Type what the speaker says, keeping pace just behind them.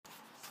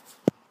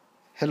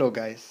Hello,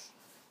 guys.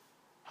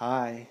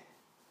 Hi.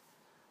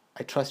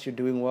 I trust you're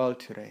doing well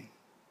today,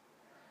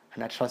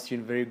 and I trust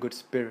you're in very good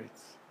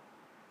spirits.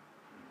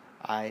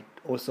 I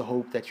also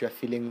hope that you are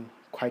feeling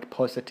quite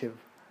positive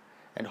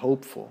and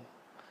hopeful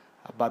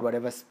about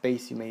whatever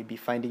space you may be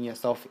finding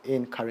yourself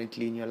in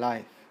currently in your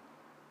life.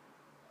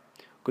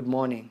 Good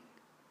morning,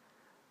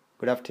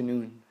 good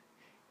afternoon,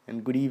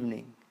 and good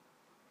evening,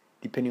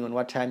 depending on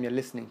what time you're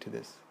listening to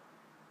this.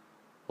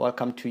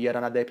 Welcome to yet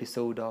another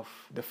episode of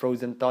the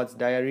Frozen Thoughts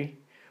Diary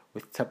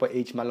with Tsepo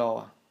H.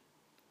 Maloa.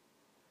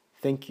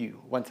 Thank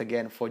you once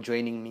again for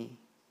joining me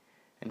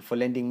and for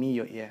lending me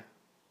your ear.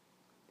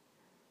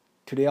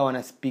 Today I want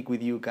to speak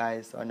with you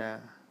guys on a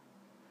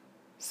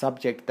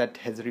subject that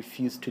has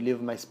refused to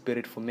leave my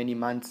spirit for many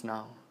months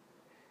now,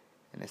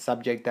 and a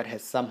subject that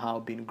has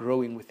somehow been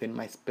growing within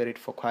my spirit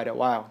for quite a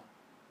while.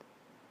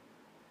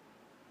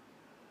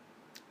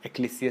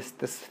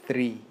 Ecclesiastes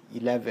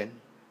 3:11.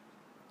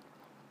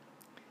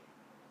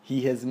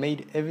 He has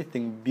made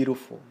everything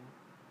beautiful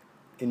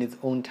in its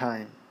own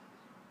time.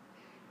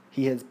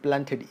 He has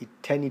planted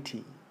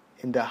eternity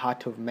in the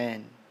heart of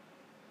man,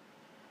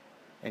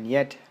 and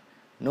yet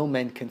no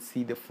man can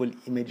see the full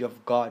image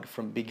of God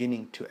from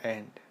beginning to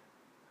end.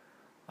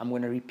 I'm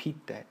going to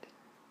repeat that.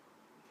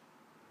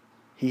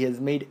 He has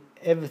made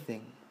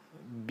everything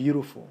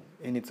beautiful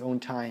in its own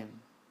time.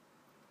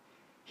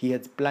 He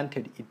has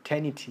planted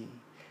eternity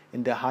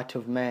in the heart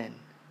of man,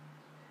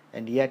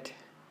 and yet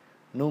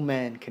no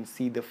man can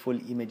see the full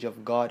image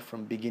of God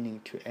from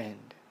beginning to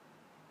end.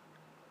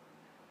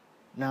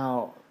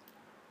 Now,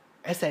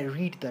 as I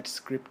read that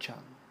scripture,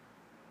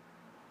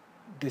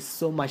 there's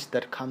so much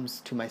that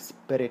comes to my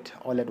spirit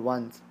all at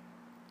once.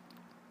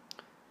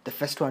 The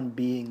first one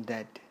being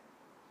that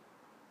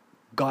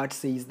God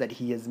says that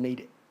He has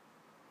made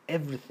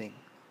everything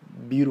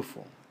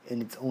beautiful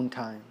in its own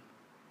time.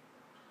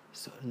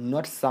 So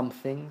not some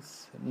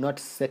things, not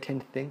certain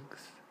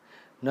things,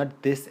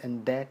 not this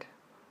and that,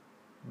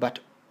 but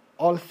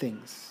all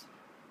things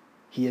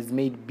He has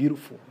made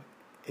beautiful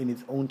in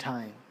His own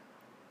time.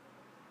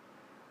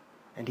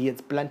 And He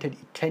has planted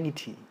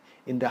eternity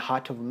in the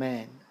heart of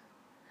man.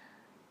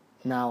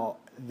 Now,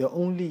 the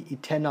only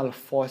eternal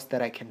force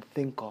that I can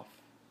think of,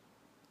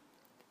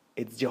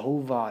 it's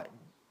Jehovah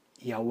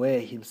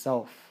Yahweh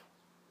Himself.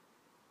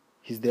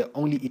 He's the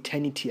only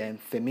eternity I am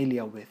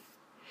familiar with.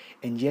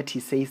 And yet He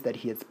says that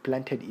He has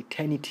planted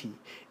eternity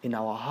in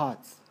our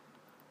hearts.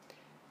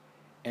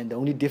 And the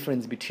only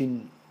difference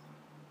between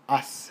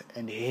us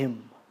and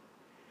Him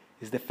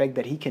is the fact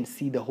that He can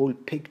see the whole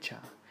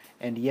picture,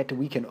 and yet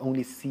we can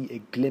only see a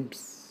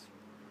glimpse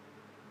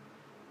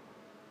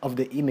of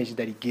the image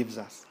that He gives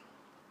us.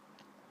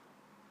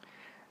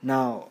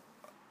 Now,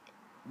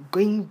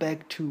 going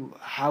back to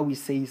how He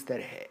says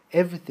that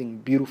everything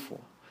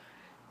beautiful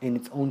in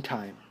its own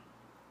time,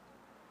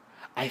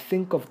 I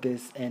think of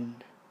this,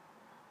 and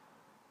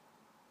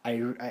I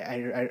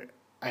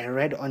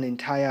read on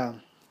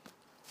entire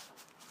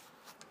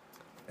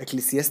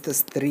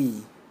Ecclesiastes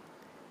 3,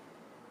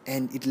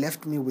 and it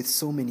left me with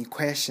so many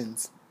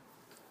questions.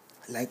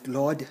 Like,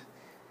 Lord,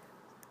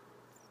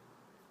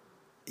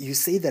 you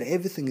say that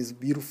everything is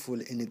beautiful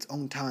in its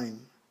own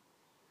time.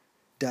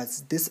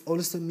 Does this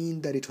also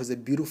mean that it was a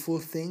beautiful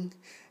thing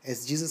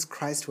as Jesus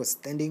Christ was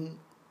standing,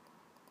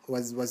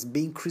 was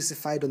being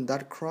crucified on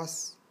that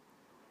cross?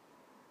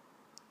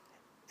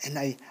 And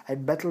I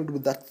battled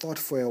with that thought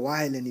for a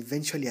while, and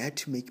eventually I had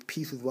to make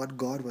peace with what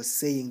God was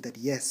saying, that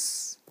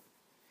yes,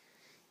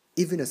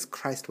 even as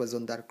Christ was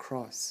on that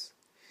cross,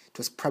 it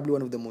was probably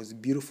one of the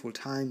most beautiful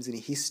times in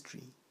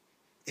history,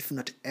 if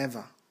not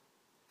ever,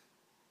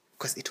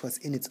 because it was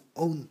in its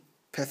own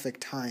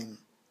perfect time.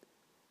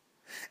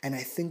 And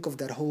I think of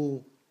that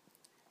whole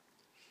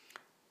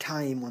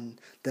time on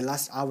the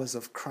last hours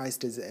of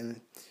Christ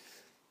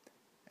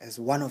as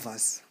one of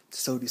us,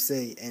 so to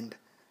say. And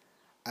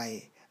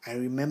I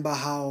remember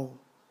how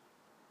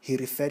He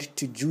referred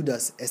to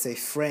Judas as a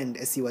friend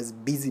as he was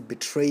busy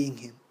betraying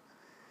Him.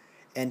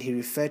 And He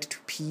referred to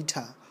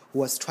Peter, who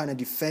was trying to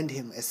defend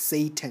Him, as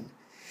Satan.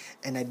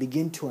 And I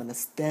begin to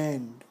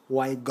understand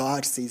why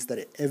God says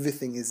that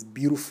everything is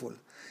beautiful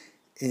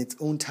in its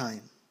own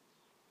time.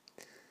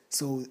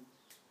 So,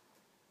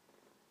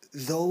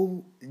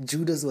 though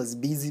Judas was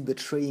busy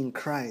betraying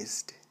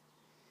Christ,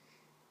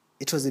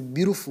 it was a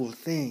beautiful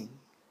thing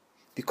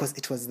because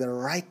it was the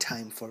right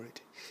time for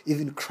it.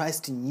 Even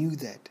Christ knew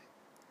that.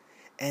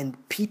 And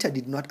Peter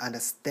did not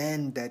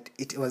understand that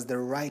it was the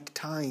right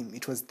time.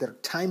 It was the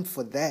time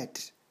for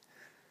that.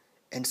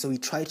 And so he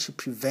tried to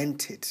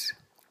prevent it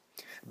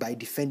by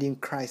defending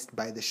Christ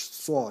by the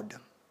sword.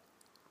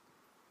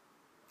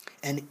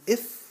 And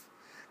if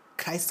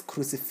Christ's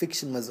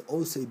crucifixion was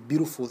also a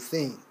beautiful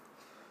thing,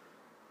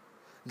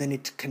 then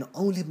it can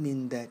only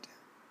mean that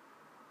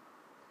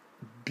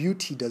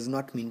beauty does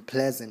not mean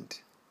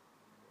pleasant.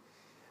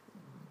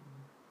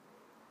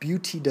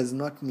 Beauty does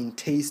not mean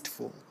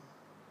tasteful.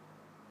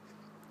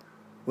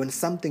 When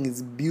something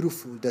is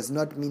beautiful, does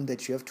not mean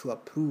that you have to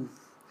approve.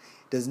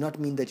 Does not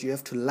mean that you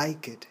have to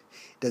like it.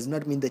 Does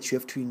not mean that you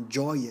have to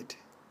enjoy it.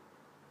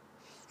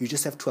 You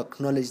just have to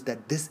acknowledge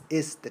that this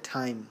is the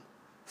time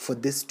for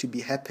this to be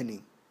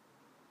happening.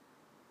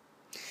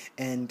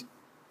 And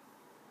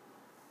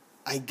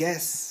I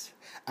guess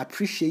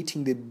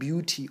appreciating the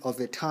beauty of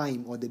a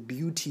time or the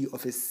beauty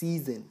of a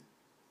season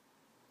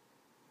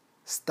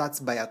starts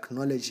by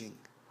acknowledging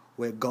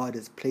where God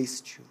has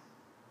placed you.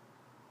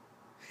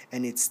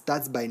 And it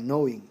starts by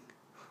knowing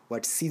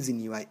what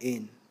season you are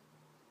in.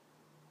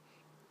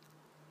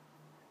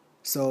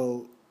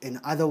 So, in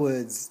other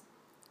words,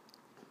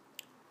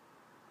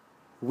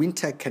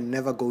 winter can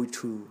never go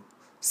to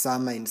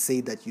summer and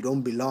say that you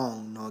don't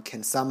belong, nor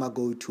can summer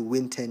go to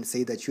winter and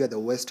say that you are the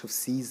worst of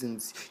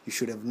seasons, you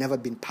should have never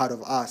been part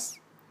of us.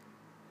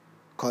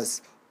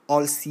 Because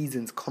all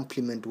seasons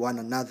complement one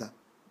another.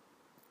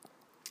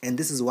 And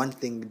this is one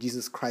thing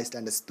Jesus Christ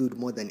understood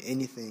more than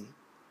anything.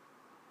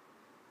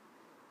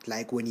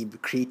 Like when he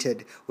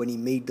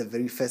made the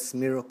very first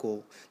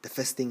miracle, the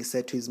first thing he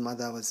said to his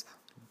mother was,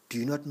 "Do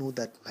you not know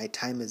that my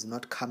time has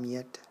not come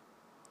yet?"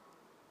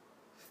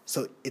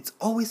 So it's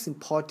always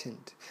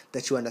important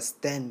that you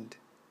understand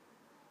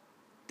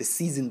the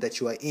season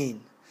that you are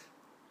in.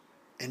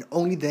 And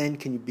only then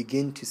can you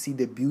begin to see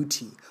the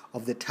beauty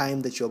of the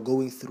time that you're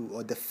going through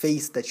or the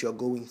phase that you're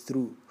going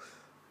through.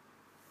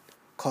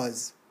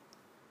 Because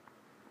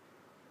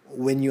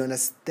when you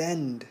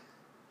understand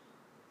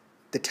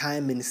the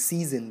time and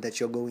season that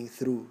you're going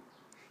through,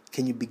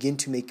 can you begin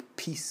to make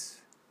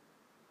peace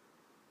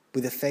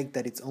with the fact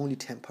that it's only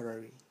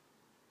temporary?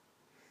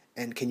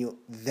 And can you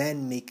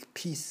then make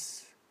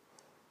peace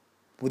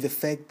with the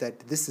fact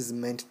that this is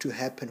meant to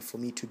happen for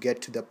me to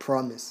get to the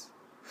promise?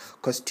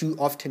 Because too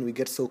often we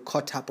get so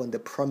caught up on the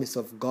promise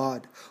of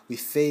God, we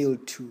fail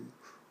to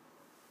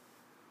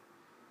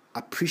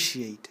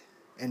appreciate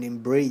and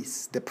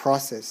embrace the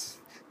process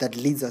that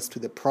leads us to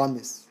the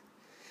promise.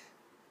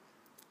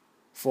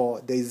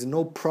 For there is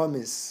no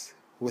promise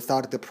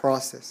without the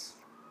process.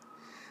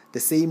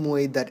 The same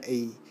way that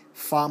a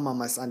farmer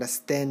must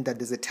understand that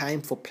there's a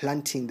time for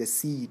planting the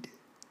seed,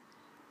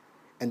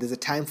 and there's a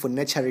time for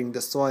nurturing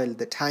the soil,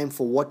 the time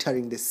for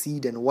watering the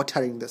seed and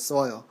watering the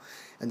soil,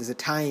 and there's a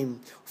time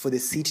for the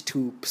seed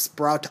to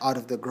sprout out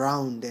of the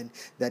ground, and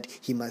that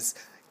he must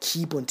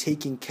keep on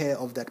taking care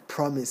of that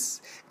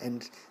promise,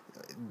 and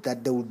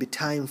that there will be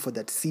time for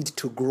that seed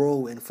to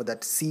grow and for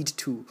that seed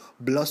to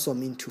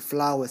blossom into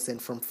flowers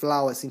and from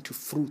flowers into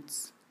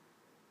fruits.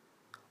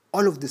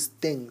 All of these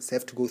things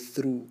have to go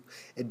through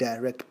a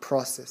direct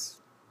process.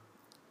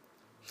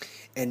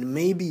 And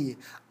maybe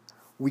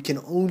we can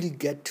only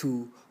get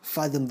to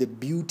fathom the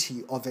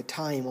beauty of a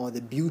time or the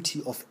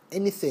beauty of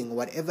anything,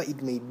 whatever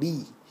it may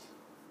be,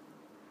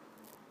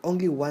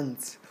 only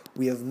once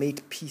we have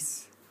made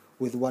peace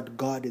with what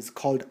God has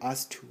called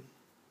us to.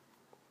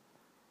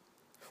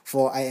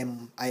 For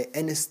I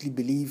earnestly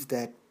believe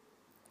that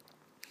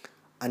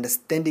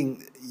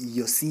understanding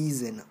your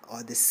season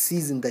or the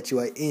season that you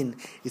are in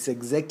is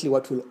exactly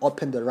what will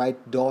open the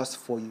right doors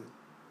for you.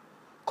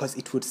 Because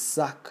it would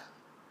suck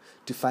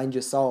to find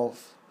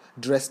yourself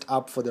dressed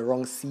up for the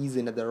wrong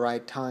season at the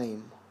right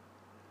time.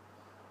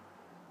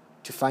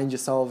 To find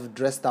yourself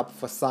dressed up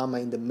for summer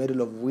in the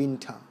middle of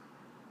winter.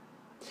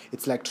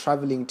 It's like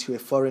traveling to a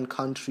foreign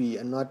country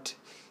and not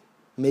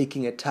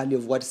making a tally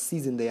of what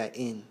season they are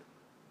in.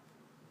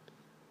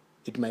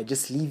 It might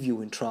just leave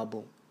you in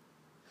trouble.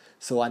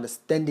 So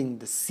understanding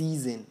the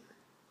season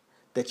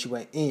that you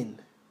are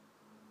in,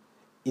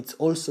 it's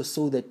also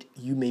so that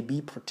you may be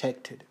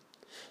protected,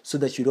 so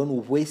that you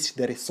don't waste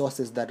the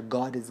resources that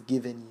God has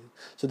given you,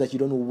 so that you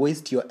don't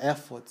waste your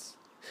efforts,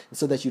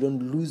 so that you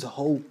don't lose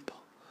hope,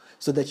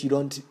 so that you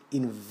don't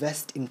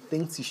invest in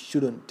things you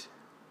shouldn't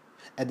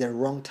at the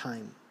wrong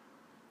time.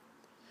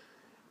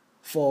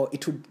 For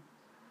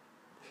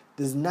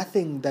there's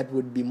nothing that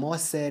would be more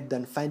sad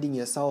than finding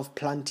yourself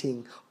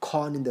planting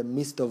corn in the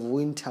midst of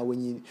winter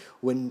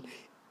when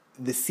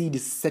the seed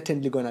is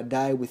certainly going to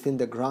die within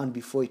the ground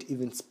before it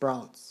even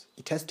sprouts.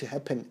 It has to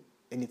happen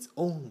in its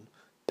own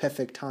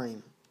perfect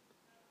time.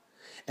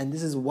 And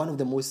this is one of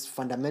the most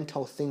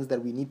fundamental things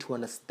that we need to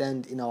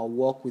understand in our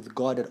walk with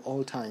God at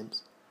all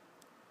times.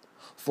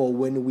 For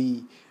when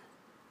we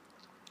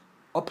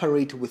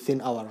operate within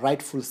our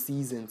rightful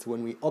seasons,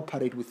 when we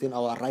operate within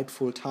our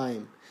rightful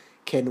time,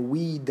 can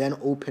we then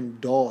open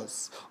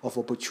doors of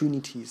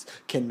opportunities?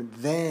 Can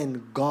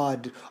then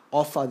God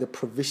offer the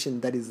provision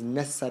that is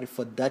necessary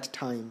for that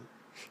time?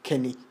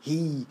 Can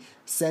He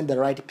send the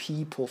right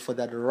people for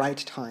that right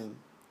time?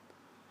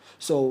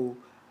 So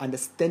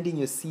understanding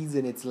your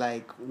season, it's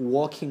like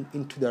walking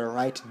into the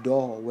right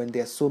door when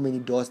there are so many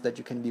doors that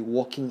you can be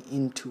walking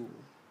into.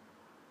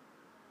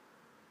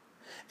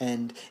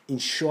 And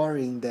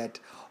ensuring that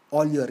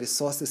all your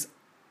resources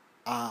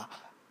are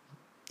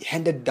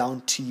handed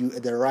down to you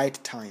at the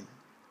right time.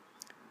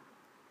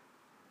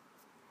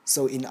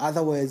 So in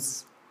other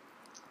words,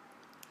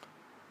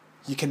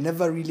 you can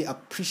never really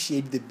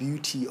appreciate the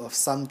beauty of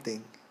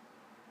something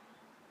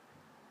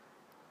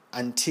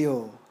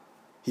until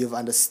you've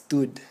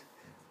understood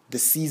the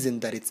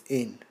season that it's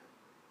in.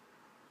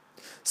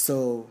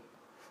 So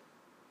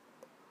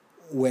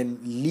when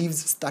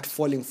leaves start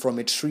falling from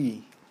a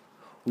tree,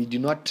 we do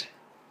not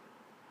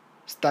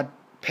start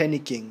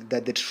panicking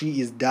that the tree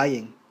is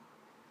dying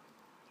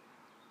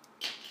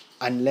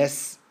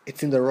unless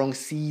it's in the wrong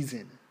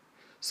season.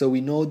 So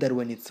we know that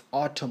when it's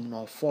autumn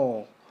or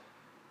fall,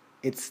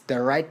 it's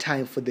the right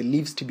time for the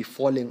leaves to be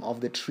falling off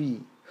the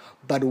tree.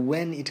 But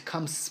when it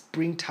comes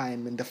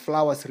springtime and the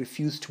flowers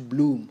refuse to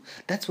bloom,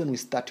 that's when we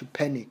start to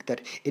panic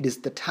that it is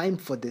the time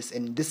for this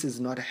and this is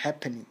not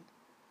happening.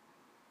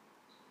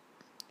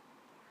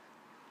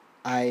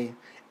 I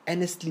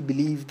honestly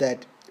believe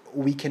that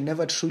we can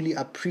never truly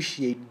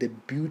appreciate the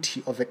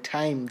beauty of a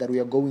time that we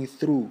are going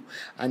through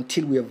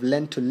until we have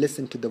learned to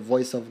listen to the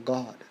voice of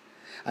God,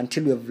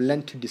 until we have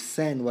learned to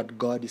discern what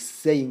God is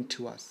saying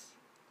to us.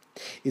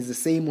 It's the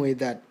same way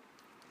that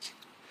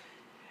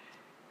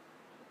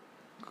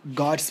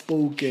God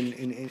spoke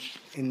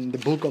in the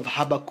book of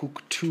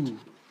Habakkuk 2,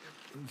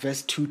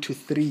 verse 2 to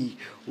 3,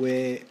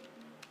 where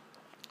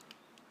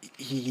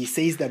he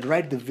says that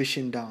write the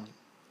vision down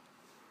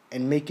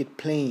and make it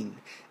plain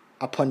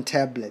upon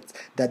tablets,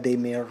 that they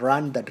may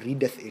run that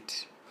readeth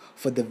it.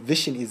 For the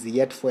vision is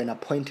yet for an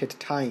appointed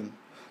time,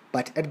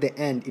 but at the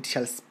end it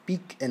shall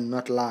speak and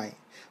not lie.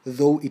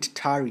 Though it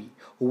tarry,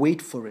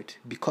 wait for it,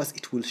 because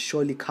it will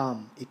surely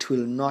come. It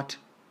will not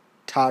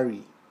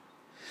tarry.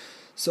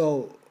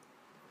 So,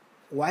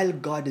 while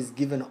God has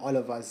given all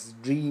of us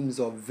dreams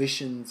or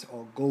visions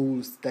or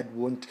goals that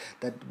won't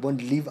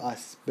leave our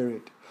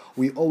spirit,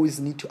 we always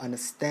need to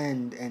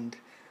understand and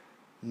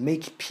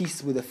make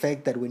peace with the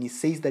fact that when He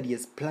says that He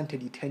has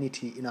planted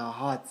eternity in our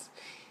hearts,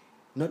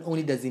 not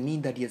only does He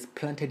mean that He has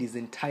planted His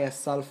entire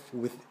self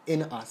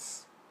within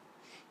us,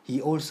 He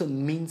also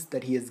means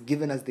that He has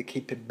given us the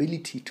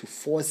capability to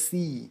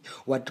foresee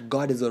what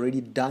God has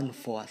already done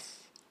for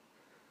us.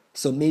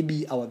 So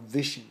maybe our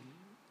vision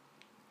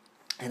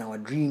and our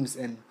dreams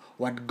and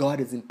what God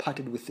has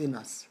imparted within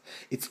us,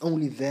 it's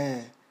only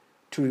there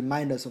to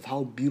remind us of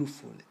how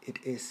beautiful it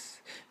is.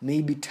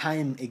 Maybe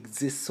time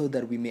exists so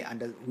that we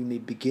may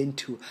begin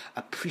to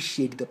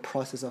appreciate the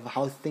process of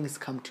how things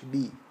come to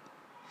be.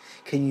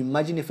 Can you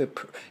imagine if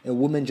a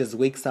woman just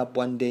wakes up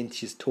one day and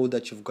she's told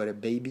that you've got a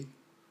baby?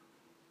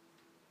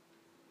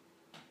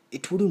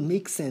 It wouldn't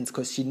make sense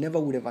because she never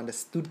would have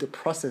understood the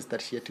process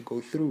that she had to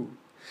go through.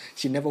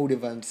 She never would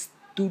have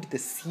understood the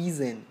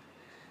season.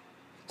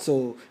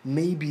 So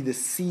maybe the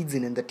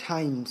season and the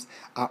times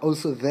are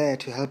also there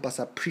to help us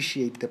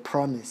appreciate the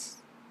promise.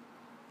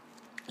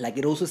 Like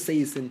it also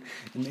says in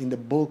the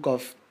book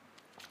of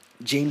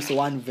James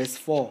 1 verse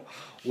 4,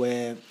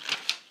 where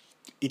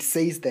it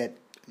says that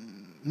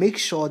make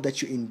sure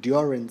that your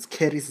endurance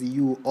carries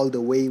you all the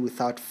way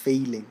without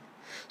failing,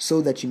 so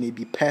that you may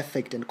be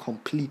perfect and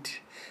complete,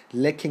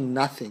 lacking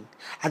nothing.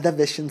 Other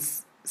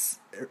versions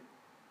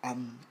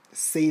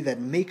say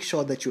that make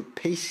sure that your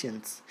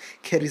patience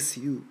carries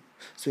you.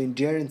 So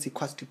endurance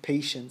equals to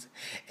patience.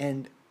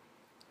 And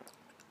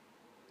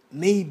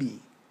maybe,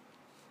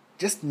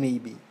 just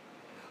maybe,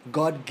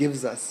 God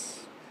gives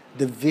us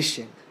the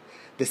vision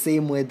the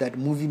same way that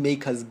movie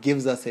makers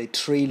gives us a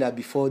trailer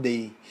before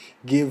they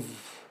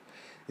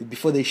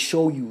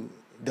show you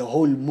the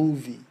whole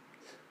movie.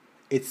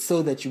 It's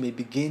so that you may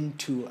begin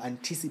to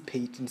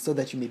anticipate and so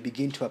that you may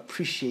begin to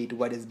appreciate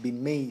what has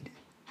been made.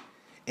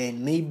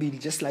 And maybe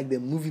just like the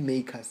movie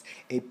makers,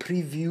 a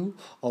preview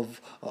of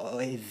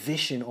a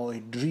vision or a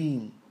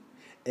dream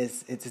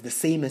it's the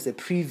same as a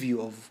preview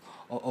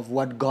of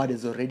what God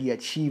has already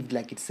achieved.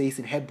 Like it says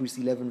in Hebrews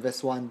 11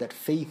 verse 1 that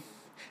faith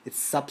is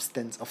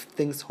substance of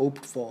things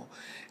hoped for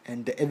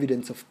and the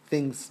evidence of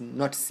things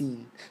not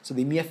seen. So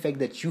the mere fact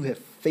that you have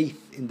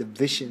faith in the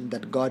vision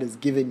that God has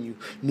given you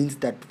means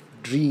that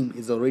dream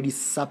is already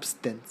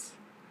substance.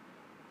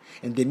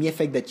 And the mere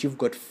fact that you've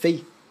got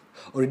faith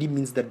already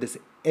means that there's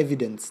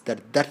evidence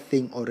that that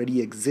thing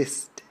already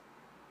exists.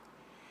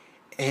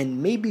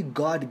 And maybe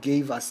God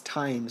gave us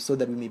time so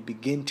that we may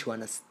begin to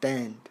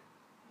understand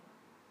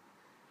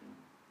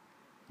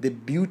the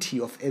beauty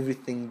of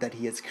everything that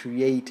He has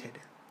created.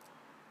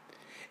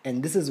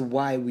 And this is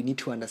why we need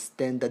to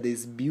understand that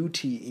there's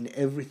beauty in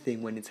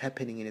everything when it's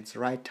happening in its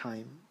right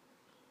time.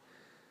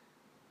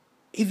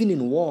 Even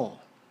in war,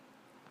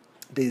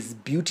 there's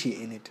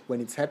beauty in it when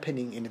it's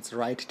happening in its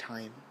right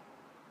time.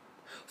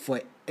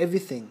 For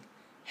everything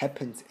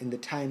happens in the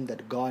time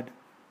that God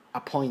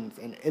appoints,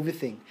 and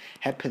everything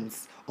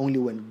happens only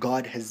when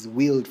God has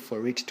willed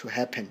for it to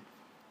happen.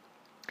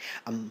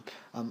 I'm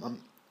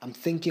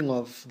thinking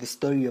of the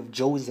story of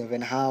Joseph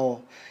and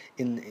how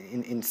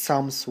in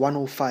Psalms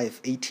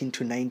 105, 18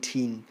 to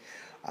 19,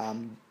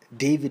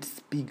 David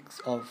speaks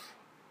of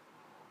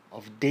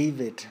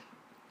David.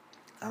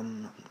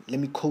 Let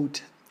me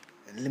quote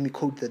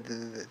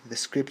the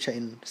scripture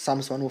in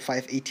Psalms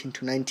 105, 18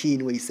 to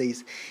 19, where he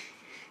says,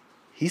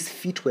 his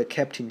feet were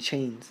kept in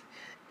chains,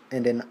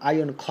 and an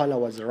iron collar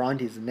was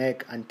around his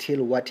neck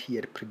until what he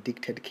had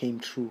predicted came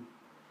true.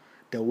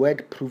 The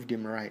word proved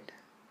him right.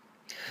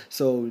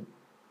 So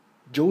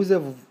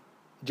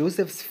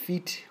Joseph's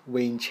feet were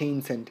in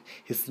chains, and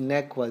his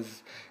neck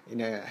was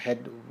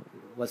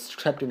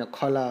trapped in a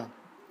collar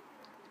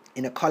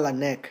in a collar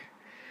neck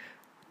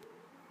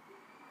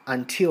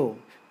until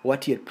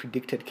what he had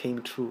predicted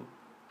came true.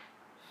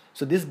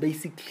 So this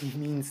basically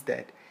means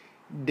that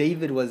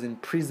David was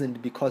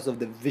imprisoned because of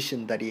the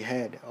vision that he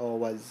had, or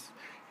was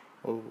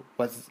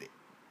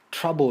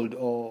troubled,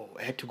 or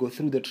had to go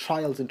through the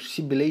trials and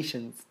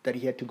tribulations that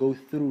he had to go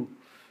through,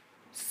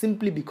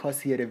 simply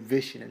because he had a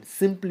vision and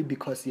simply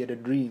because he had a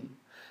dream.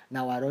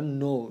 Now, I don't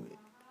know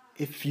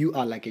if you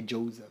are like a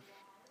Joseph,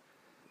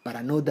 but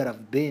I know that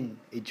I've been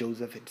a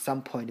Joseph at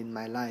some point in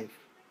my life,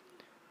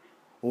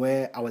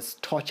 where I was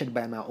tortured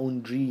by my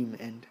own dream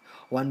and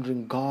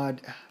wondering,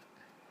 God,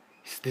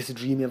 is this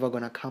dream ever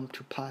going to come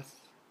to pass?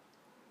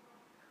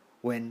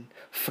 When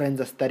friends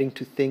are starting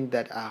to think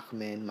that,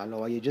 man,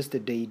 Maloa, you're just a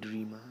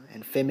daydreamer,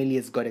 and family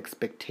has got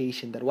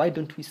expectation that, why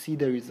don't we see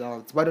the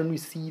results? Why don't we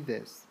see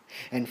this?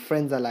 And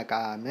friends are like,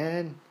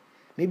 man,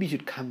 maybe you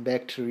should come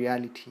back to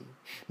reality.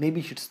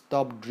 Maybe you should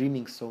stop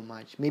dreaming so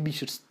much. Maybe you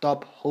should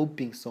stop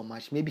hoping so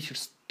much. Maybe you should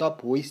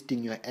stop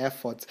wasting your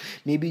efforts.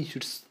 Maybe you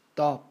should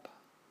stop.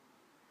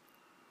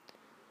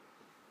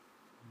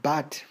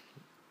 But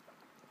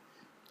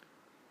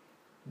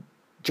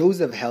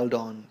Joseph held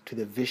on to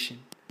the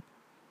vision,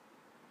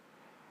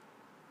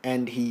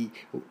 and he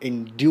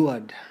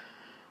endured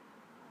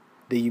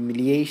the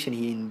humiliation,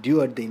 he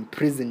endured the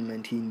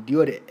imprisonment, he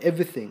endured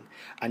everything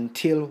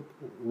until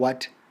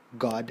what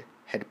God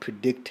had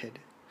predicted,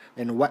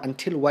 and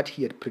until what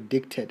he had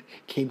predicted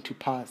came to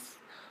pass,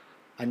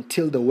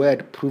 until the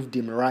word proved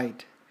him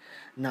right.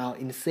 Now,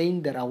 in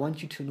saying that, I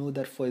want you to know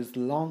that for as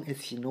long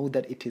as you know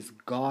that it is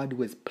God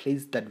who has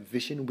placed that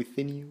vision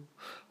within you,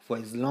 for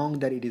as long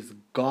that it is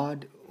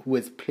God who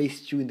has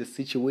placed you in the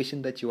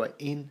situation that you are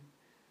in,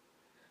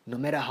 no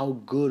matter how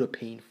good or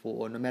painful,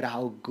 or no matter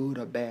how good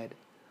or bad,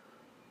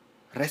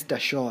 rest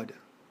assured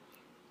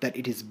that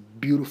it is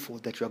beautiful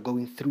that you are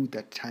going through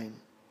that time.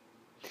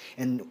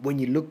 And when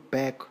you look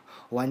back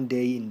one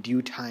day in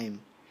due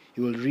time,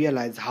 you will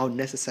realize how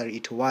necessary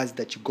it was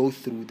that you go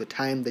through the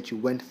time that you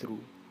went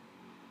through.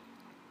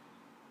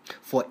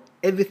 For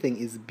everything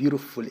is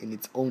beautiful in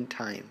its own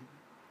time.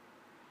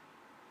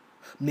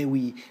 May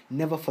we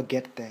never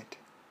forget that.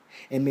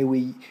 And may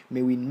we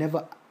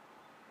never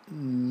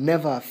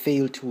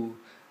fail to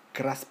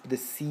grasp the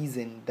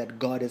season that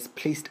God has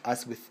placed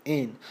us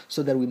within,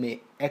 so that we may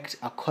act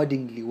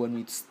accordingly when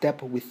we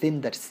step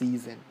within that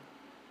season,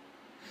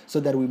 so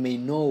that we may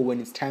know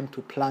when it's time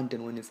to plant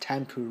and when it's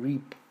time to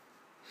reap,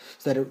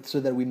 so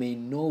that we may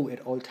know at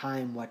all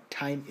time what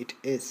time it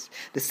is.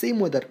 The same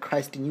way that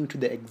Christ knew to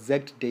the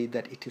exact day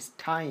that it is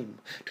time,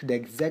 to the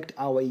exact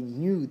hour he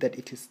knew that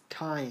it is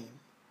time.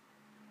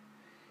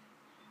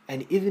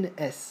 And even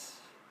as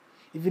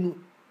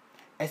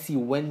he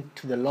went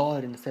to the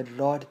Lord and said,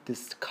 Lord,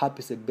 this cup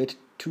is a bit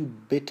too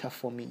bitter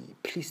for me.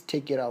 Please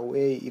take it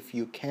away if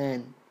you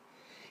can.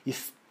 He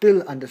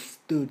still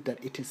understood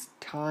that it is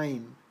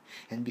time.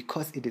 And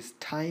because it is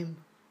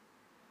time,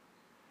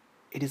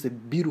 it is a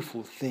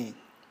beautiful thing.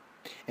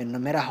 And no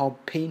matter how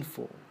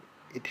painful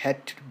it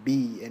had to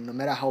be, and no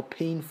matter how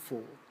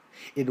painful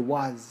it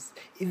was,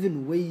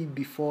 even way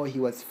before he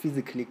was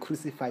physically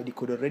crucified, he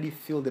could already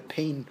feel the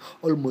pain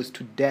almost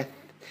to death.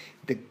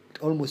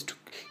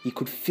 He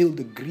could feel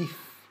the grief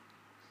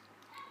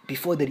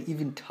before they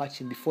even touched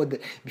him,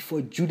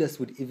 before Judas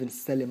would even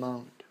sell him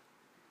out.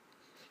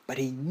 But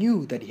he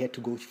knew that he had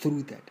to go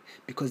through that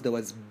because there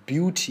was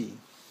beauty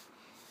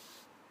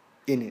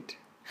in it.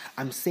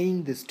 I'm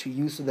saying this to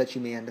you so that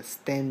you may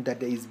understand that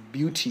there is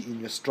beauty in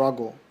your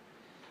struggle.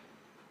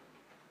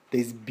 There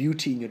is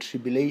beauty in your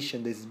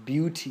tribulation. There is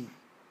beauty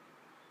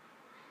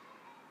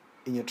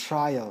in your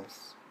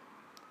trials.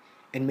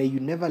 And may you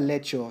never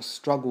let your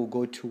struggle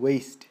go to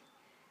waste.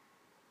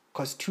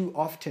 Because too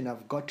often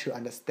I've got to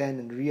understand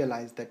and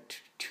realize that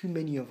too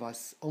many of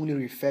us only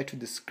refer to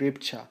the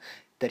scripture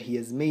that he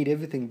has made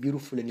everything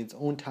beautiful in its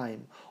own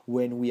time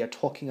when we are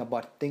talking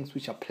about things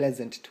which are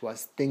pleasant to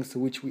us, things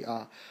which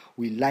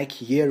we like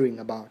hearing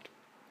about.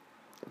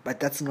 But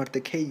that's not the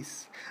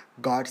case.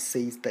 God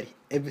says that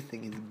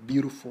everything is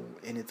beautiful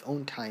in its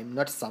own time,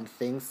 not some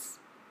things,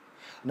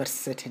 not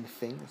certain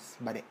things,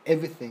 but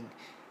everything.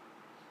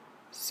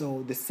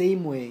 So the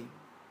same way,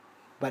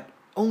 but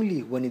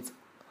only when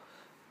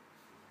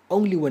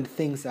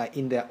things are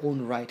in their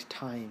own right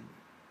time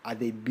are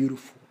they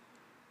beautiful.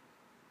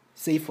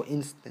 Say for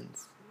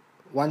instance,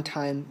 one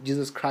time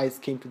Jesus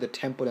Christ came to the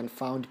temple and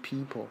found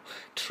people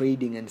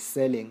trading and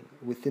selling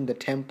within the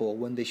temple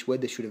where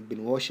they should have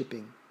been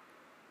worshipping.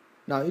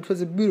 Now it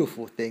was a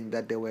beautiful thing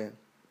that they were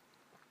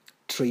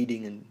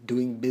trading and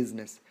doing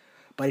business,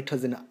 but it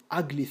was an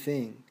ugly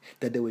thing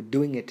that they were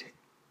doing it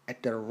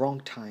at the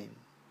wrong time,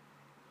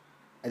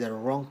 at the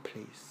wrong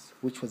place,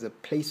 which was a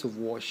place of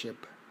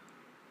worship.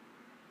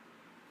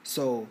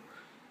 So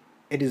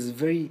it is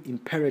very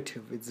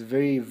imperative, it's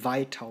very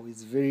vital,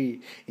 it's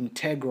very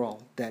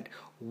integral that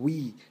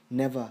we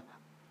never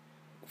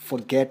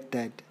forget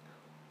that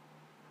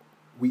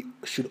we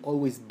should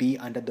always be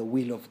under the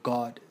will of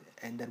God,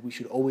 and that we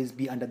should always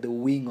be under the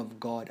wing of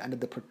God, under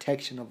the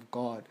protection of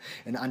God,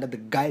 and under the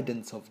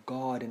guidance of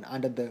God, and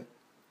under the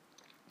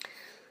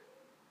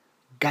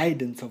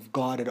guidance of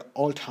God at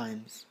all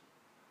times.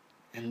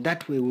 And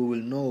that way we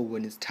will know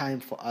when it's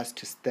time for us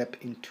to step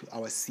into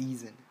our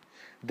season.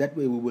 That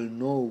way we will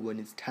know when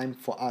it's time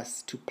for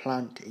us to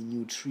plant a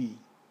new tree.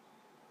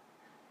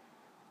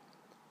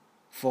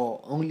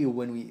 For only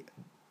when we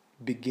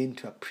begin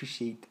to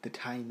appreciate the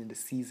time and the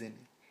season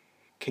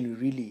can we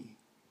really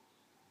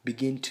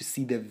begin to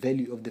see the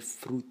value of the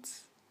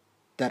fruits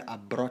that are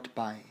brought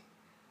by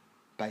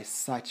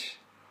such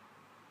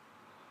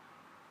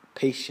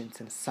patience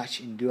and such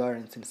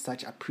endurance and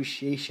such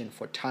appreciation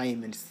for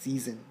time and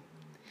season.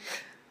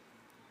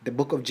 The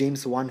book of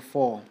James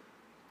 1:4,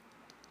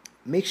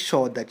 make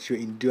sure that your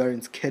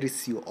endurance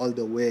carries you all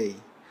the way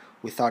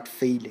without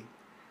failing,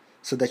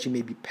 so that you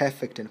may be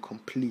perfect and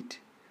complete,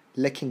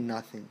 lacking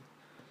nothing.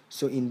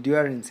 So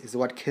endurance is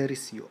what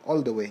carries you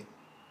all the way.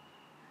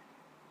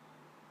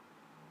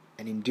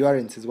 And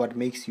endurance is what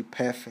makes you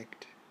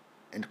perfect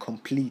and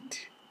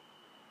complete.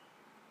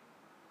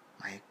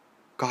 My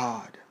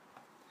God.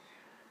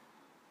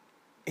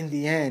 In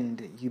the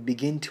end, you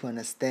begin to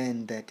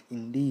understand that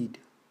indeed,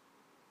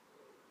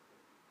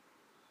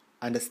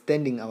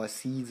 understanding our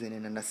season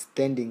and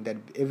understanding that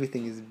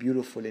everything is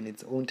beautiful in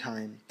its own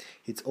time,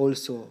 it's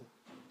also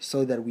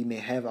so that we may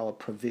have our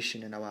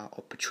provision and our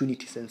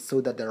opportunities, and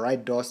so that the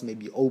right doors may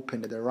be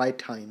opened at the right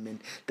time, and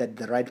that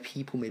the right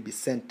people may be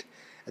sent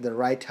at the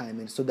right time,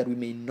 and so that we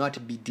may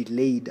not be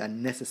delayed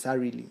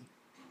unnecessarily.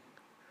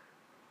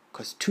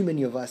 Because too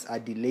many of us are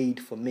delayed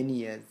for many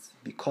years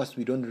because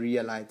we don't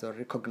realize or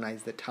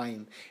recognize the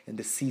time and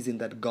the season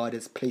that God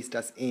has placed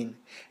us in.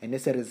 And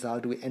as a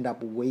result, we end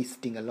up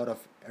wasting a lot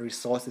of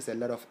resources, a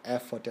lot of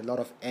effort, a lot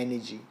of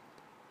energy.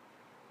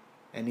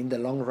 And in the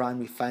long run,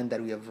 we find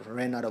that we have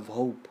run out of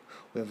hope.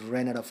 We have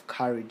run out of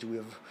courage. We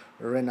have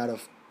run out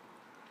of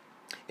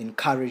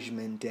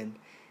encouragement. And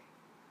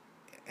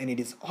it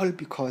is all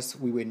because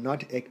we were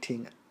not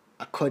acting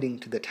according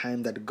to the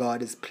time that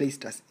God has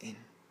placed us in.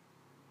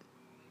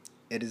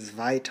 It is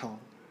vital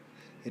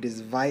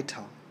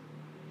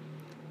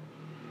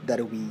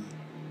that we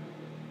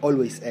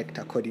always act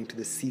according to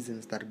the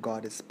seasons that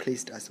God has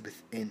placed us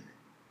within.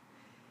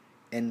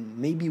 And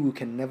maybe we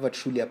can never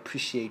truly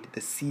appreciate the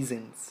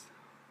seasons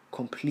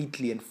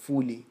completely and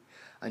fully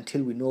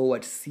until we know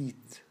what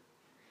seeds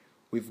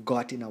we've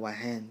got in our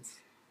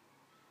hands.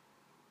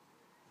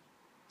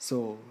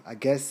 So I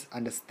guess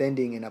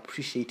understanding and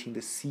appreciating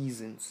the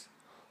seasons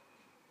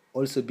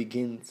also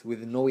begins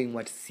with knowing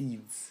what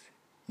seeds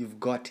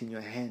you've got in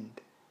your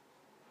hand,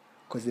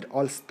 because it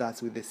all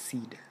starts with the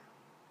seed.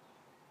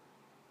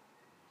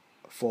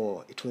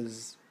 For it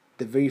was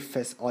the very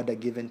first order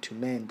given to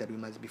man that we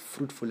must be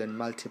fruitful and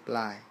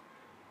multiply.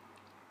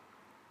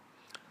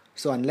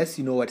 So unless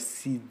you know what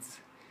seeds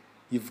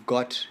you've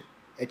got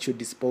at your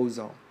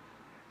disposal,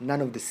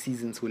 none of the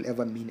seasons will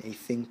ever mean a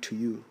thing to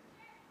you.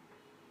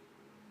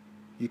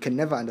 You can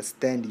never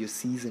understand your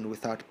season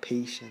without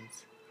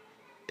patience.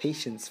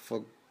 Patience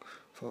for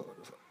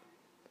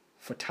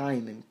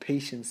time, and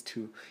patience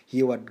to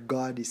hear what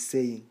God is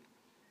saying.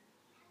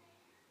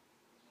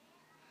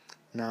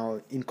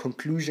 Now, in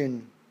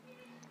conclusion,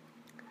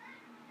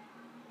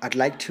 I'd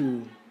like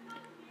to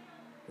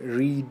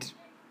read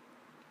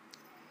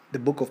the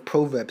book of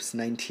Proverbs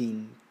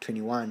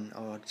 19:21,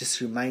 or just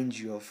remind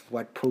you of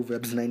what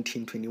Proverbs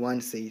 19:21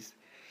 says.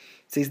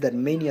 It says that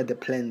many are the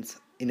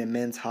plans in a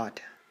man's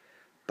heart,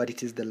 but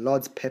it is the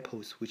Lord's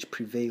purpose which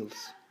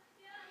prevails.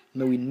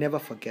 May we never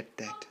forget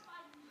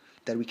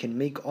that we can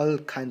make all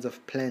kinds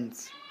of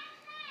plans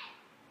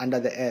under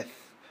the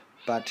earth,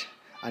 but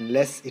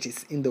unless it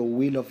is in the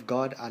will of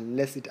God,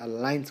 unless it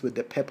aligns with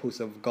the purpose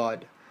of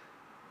God,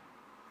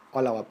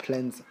 all our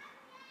plans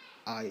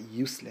are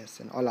useless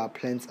and all our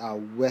plans are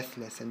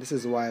worthless. And this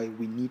is why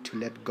we need to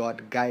let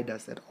God guide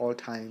us at all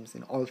times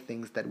in all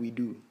things that we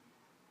do.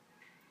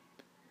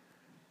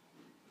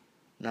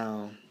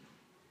 Now,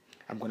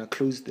 I'm going to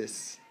close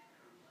this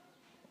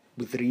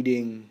with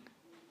reading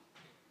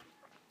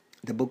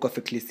the book of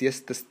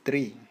Ecclesiastes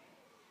 3.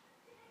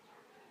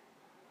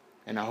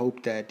 And I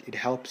hope that it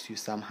helps you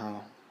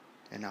somehow.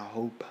 And I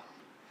hope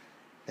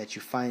that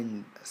you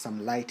find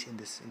some light in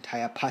this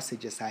entire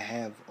passage as I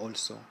have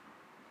also.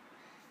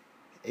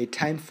 A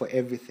time for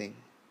everything.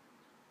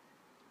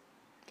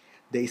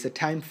 There is a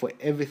time for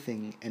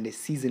everything and a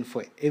season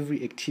for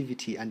every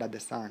activity under the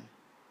sun.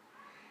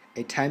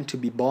 A time to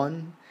be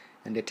born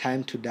and a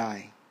time to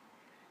die.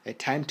 A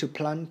time to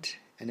plant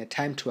and a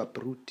time to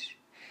uproot.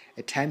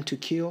 A time to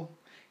kill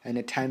and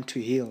a time to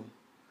heal.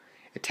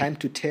 A time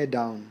to tear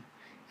down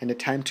and a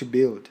time to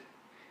build.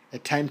 A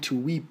time to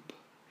weep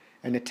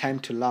and a time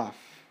to laugh.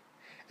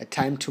 A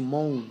time to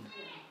moan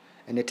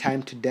and a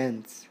time to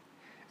dance.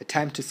 A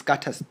time to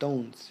scatter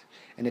stones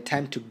and a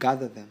time to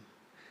gather them.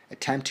 A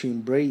time to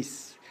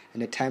embrace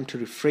and a time to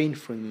refrain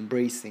from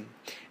embracing.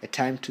 A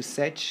time to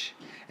search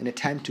and a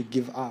time to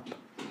give up.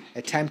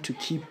 A time to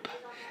keep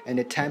and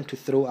a time to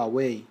throw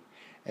away.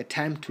 A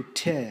time to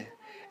tear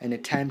and a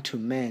time to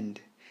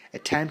mend. A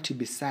time to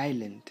be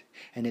silent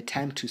and a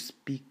time to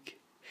speak.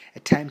 A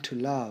time to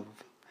love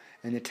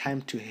and a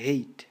time to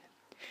hate.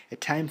 A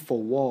time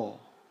for war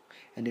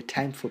and a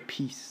time for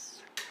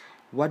peace.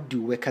 What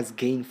do workers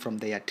gain from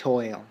their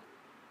toil?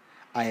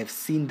 I have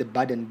seen the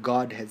burden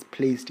God has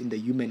placed in the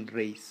human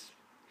race.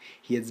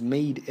 He has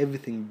made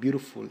everything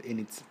beautiful in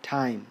its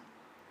time.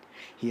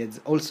 He has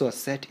also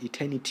set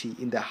eternity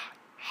in the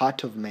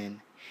heart of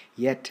man.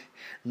 Yet,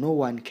 no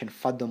one can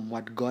fathom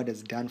what God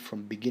has done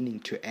from beginning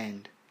to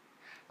end.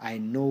 I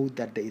know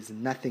that there is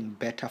nothing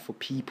better for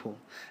people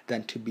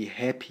than to be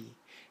happy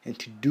and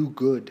to do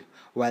good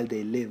while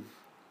they live,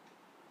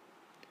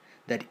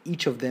 that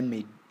each of them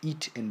may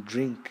eat and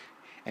drink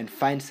and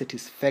find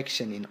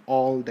satisfaction in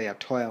all their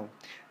toil.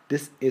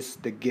 This is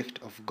the gift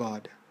of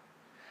God.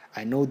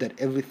 I know that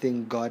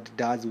everything God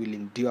does will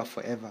endure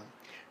forever.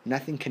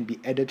 Nothing can be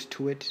added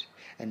to it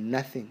and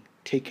nothing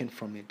taken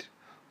from it.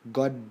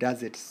 God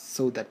does it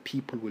so that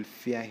people will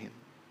fear him.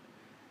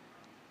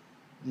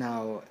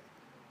 Now,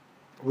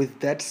 with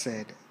that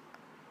said,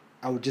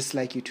 I would just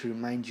like you to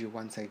remind you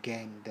once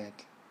again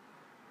that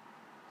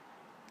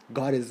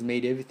God has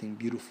made everything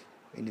beautiful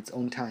in its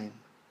own time.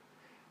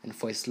 And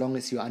for as long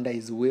as you're under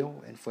his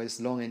will and for as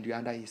long as you're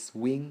under his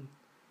wing,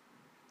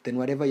 then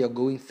whatever you're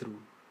going through,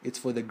 it's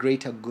for the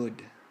greater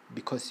good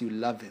because you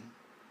love him.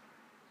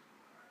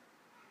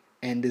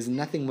 And there's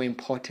nothing more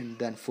important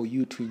than for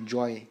you to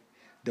enjoy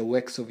the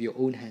works of your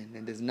own hand.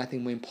 And there's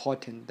nothing more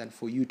important than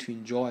for you to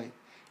enjoy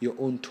your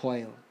own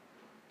toil.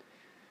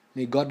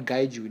 May God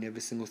guide you in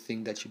every single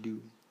thing that you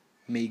do.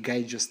 May he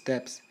guide your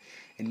steps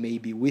and may he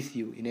be with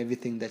you in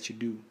everything that you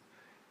do.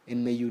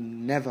 And may you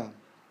never,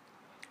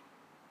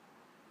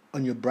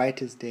 on your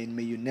brightest day, and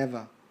may you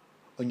never,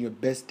 on your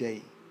best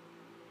day,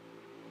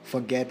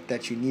 forget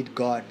that you need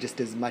God just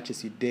as much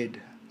as you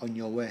did on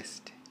your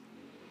worst.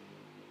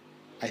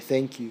 I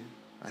thank you.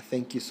 I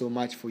thank you so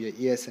much for your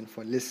ears and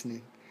for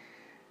listening.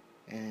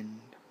 And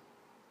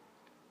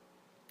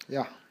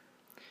yeah,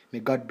 may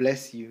God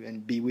bless you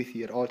and be with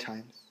you at all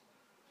times.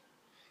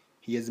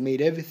 He has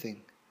made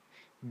everything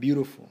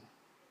beautiful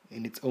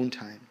in its own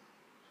time.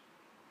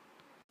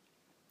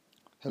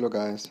 Hello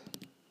guys.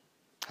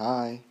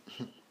 Hi.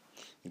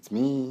 It's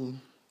me.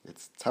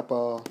 It's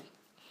Tapa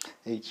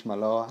H.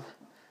 Maloa.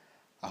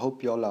 I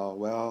hope you all are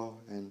well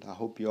and I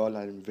hope you all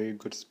are in very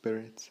good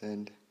spirits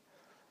and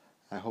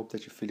I hope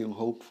that you're feeling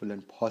hopeful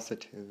and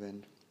positive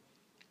and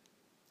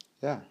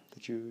yeah,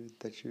 that you're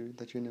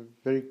in a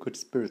very good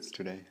spirits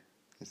today,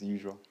 as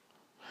usual.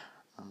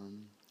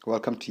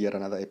 Welcome to yet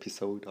another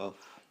episode of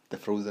the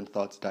Frozen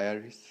Thoughts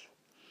Diaries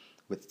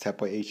with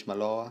Tapa H.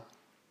 Maloa.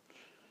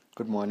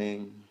 Good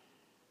morning,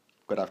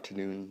 good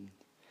afternoon,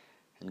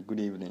 and good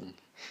evening,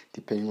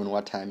 depending on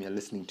what time you're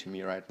listening to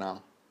me right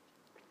now.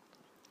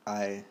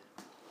 I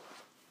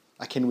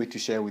can't wait to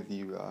share with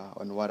you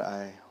on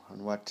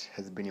what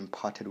has been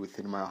imparted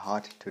within my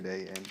heart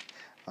today, and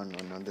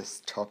on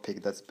this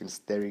topic that's been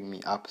stirring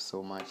me up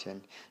so much,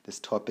 and this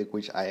topic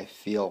which I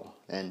feel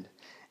and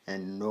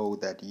know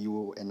that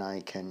you and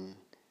I can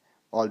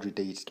all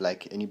relate,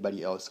 like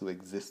anybody else who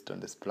exists on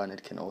this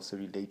planet can also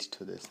relate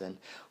to this and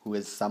who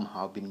has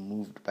somehow been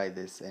moved by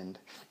this. And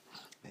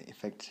in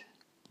fact,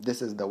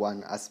 this is the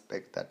one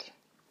aspect that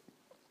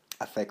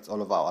affects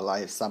all of our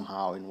lives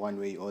somehow in one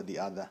way or the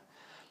other.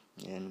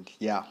 And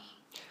yeah,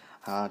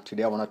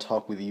 today I want to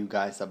talk with you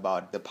guys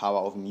about the power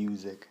of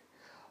music.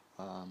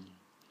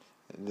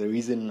 The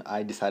reason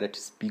I decided to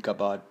speak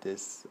about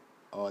this,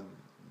 or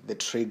the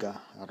trigger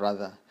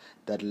rather,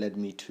 that led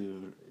me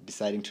to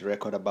deciding to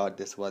record about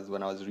this, was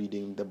when I was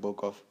reading the book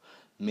of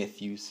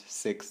Matthew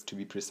 6, to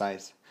be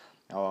precise,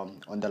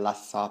 on the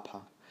Last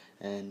Supper,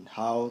 and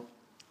how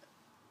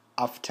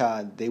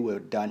after they were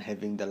done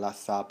having the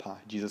Last Supper,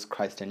 Jesus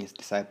Christ and his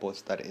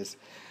disciples, that is,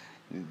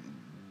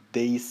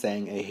 they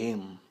sang a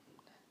hymn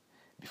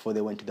before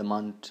they went to the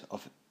Mount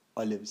of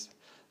Olives.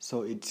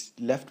 So it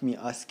left me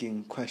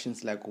asking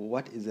questions like,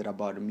 what is it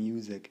about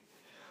music?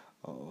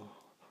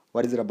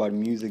 What is it about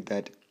music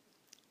that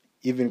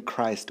even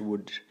Christ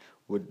would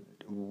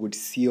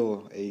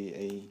seal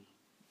a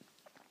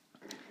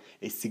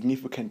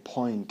significant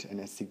point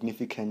and a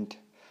significant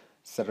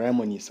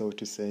ceremony, so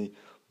to say,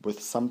 with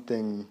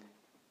something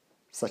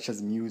such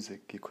as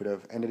music? You could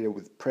have ended it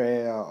with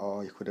prayer,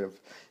 or they could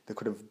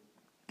have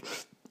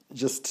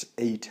just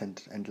ate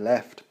and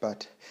left,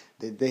 but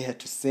they had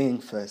to sing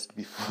first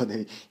before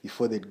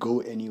they'd go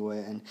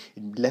anywhere. And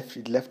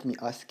it left me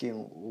asking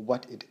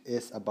what it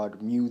is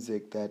about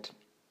music that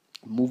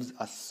moves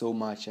us so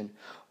much, and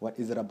what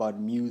is it about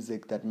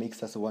music that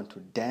makes us want to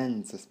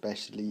dance,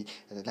 especially.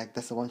 Like,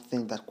 that's the one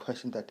thing, that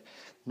question, that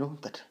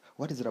that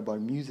what is it about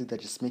music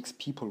that just makes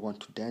people want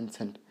to dance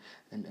and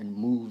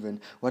move? And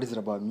what is it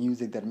about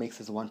music that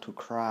makes us want to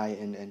cry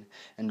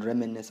and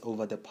reminisce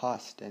over the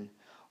past? And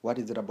what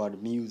is it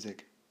about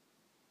music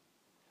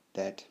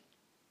that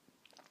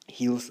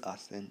heals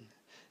us? And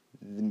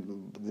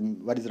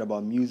what is it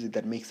about music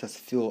that makes us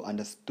feel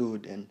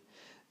understood? And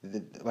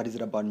what is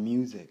it about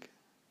music?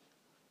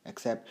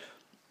 Except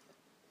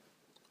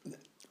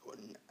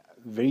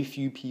very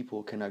few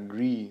people can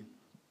agree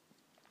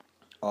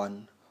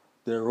on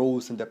the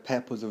roles and the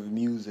purpose of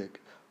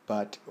music,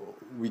 but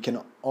we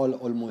can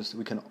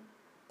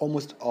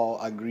almost all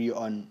agree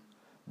on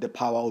the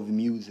power of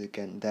music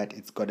and that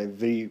it's got a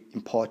very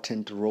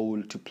important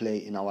role to play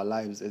in our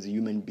lives as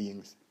human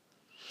beings,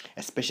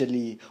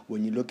 especially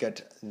when you look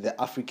at the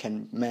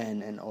African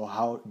man and or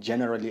how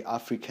generally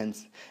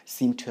Africans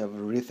seem to have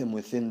rhythm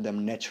within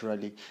them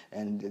naturally,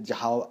 and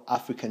how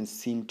Africans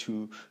seem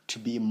to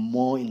be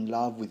more in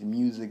love with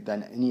music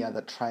than any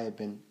other tribe.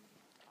 And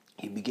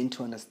you begin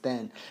to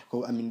understand.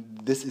 I mean,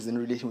 this is in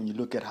relation when you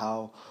look at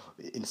how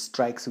in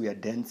strikes we are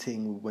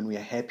dancing, when we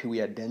are happy we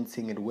are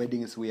dancing, at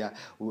weddings we are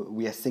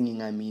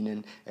singing. I mean,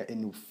 and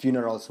in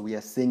funerals we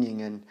are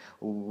singing, and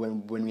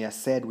when we are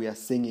sad we are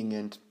singing,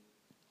 and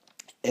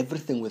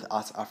everything with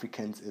us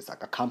Africans is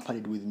like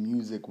accompanied with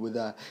music,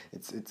 whether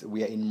it's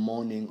we are in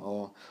mourning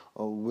or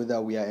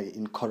whether we are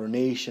in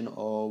coronation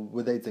or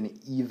whether it's an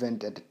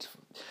event.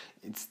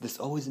 It's there's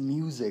always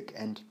music.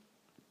 And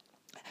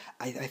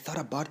I thought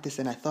about this,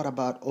 and I thought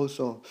about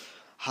also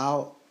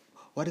how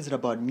what is it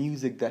about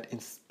music that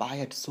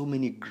inspired so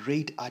many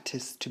great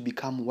artists to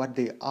become what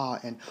they are,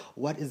 and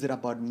what is it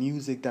about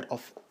music that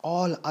of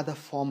all other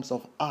forms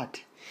of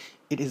art,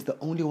 it is the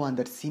only one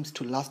that seems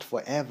to last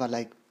forever.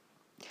 Like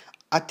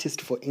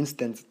artists, for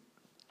instance,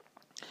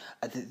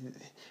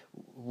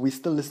 we're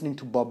still listening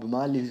to Bob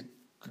Marley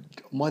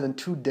more than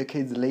 2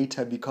 decades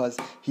later because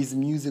his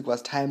music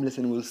was timeless,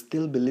 and we'll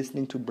still be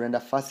listening to Brenda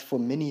Fassie for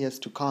many years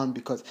to come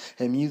because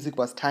her music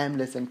was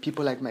timeless. And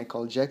people like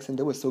Michael Jackson,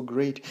 they were so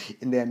great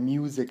in their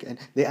music and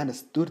they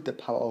understood the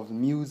power of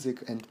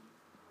music. And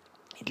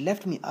it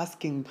left me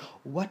asking,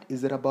 what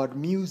is it about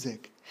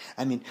music?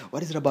 I mean,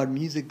 what is it about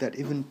music that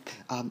even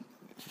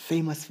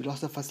famous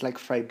philosophers like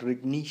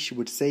Friedrich Nietzsche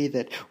would say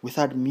that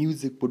without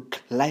music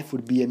life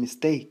would be a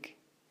mistake?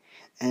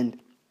 And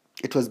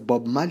it was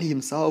Bob Marley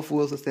himself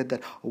who also said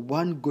that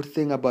one good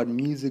thing about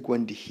music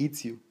when it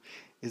hits you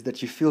is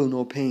that you feel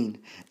no pain.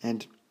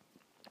 And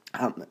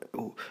I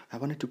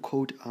wanted to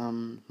quote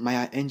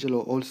Maya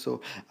Angelou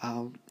also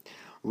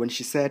when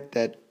she said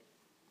that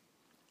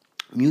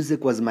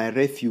music was my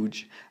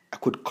refuge. I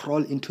could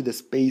crawl into the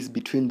space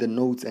between the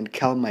notes and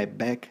curl my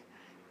back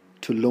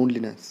to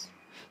loneliness.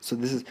 So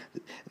this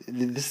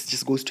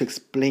just goes to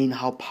explain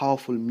how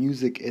powerful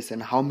music is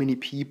and how many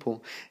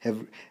people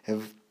have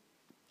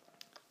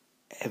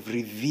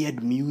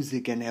revered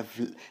music and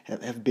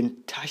have been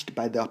touched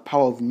by the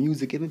power of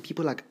music. Even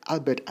people like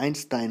Albert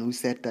Einstein, who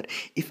said that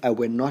if I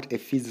were not a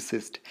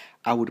physicist,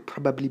 I would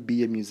probably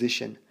be a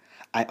musician.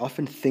 I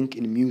often think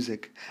in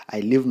music. I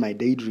live my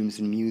daydreams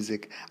in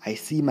music. I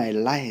see my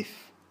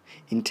life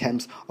in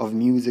terms of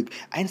music.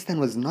 Einstein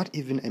was not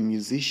even a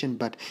musician,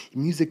 but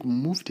music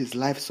moved his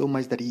life so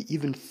much that he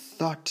even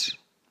thought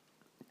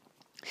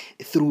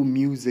through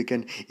music.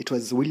 And it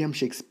was William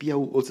Shakespeare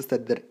who also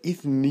said that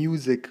if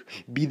music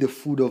be the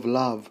food of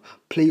love,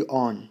 play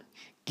on,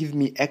 give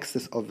me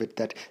excess of it,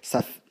 that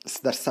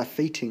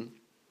satiating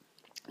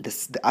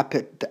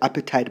the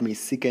appetite may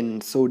sicken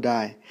and so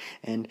die.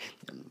 And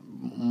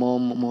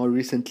more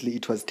recently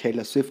it was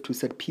Taylor Swift who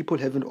said people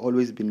haven't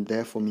always been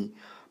there for me,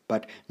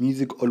 but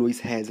music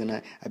always has. And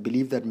I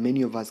believe that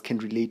many of us can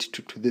relate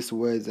to these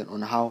words and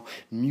on how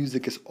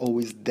music is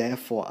always there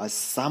for us.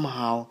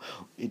 Somehow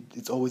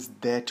it's always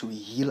there to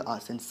heal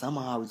us, and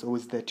somehow it's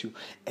always there to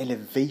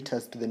elevate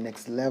us to the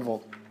next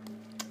level.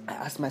 I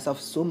asked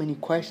myself so many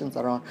questions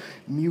around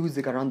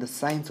music, around the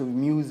science of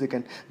music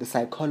and the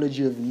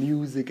psychology of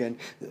music, and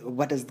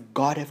what does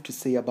God have to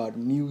say about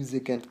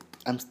music. And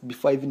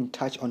before I even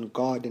touch on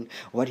God and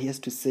what He has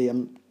to say,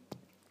 I'm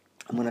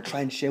going to try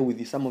and share with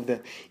you some of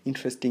the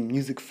interesting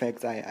music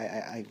facts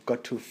I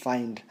got to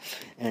find.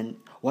 And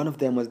one of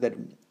them was that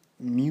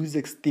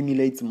music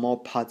stimulates more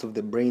parts of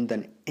the brain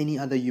than any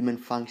other human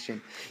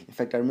function. In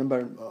fact, I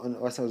remember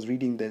as I was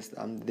reading this,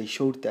 they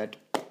showed that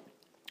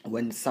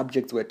when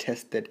subjects were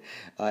tested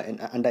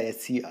under a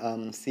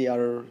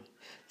CRG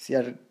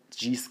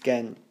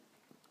scan,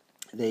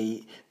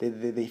 they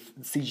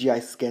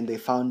CGI scan, they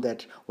found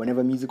that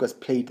whenever music was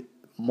played,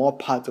 more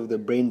parts of the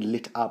brain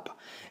lit up.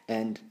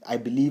 And I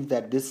believe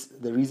that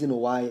the reason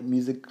why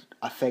music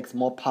affects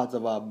more parts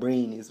of our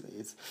brain is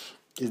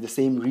the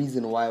same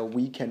reason why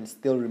we can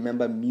still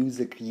remember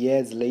music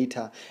years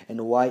later,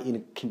 and why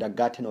in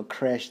kindergarten or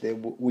creche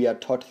we are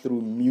taught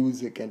through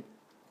music. And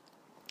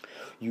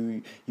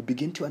you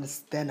begin to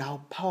understand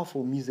how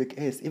powerful music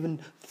is. Even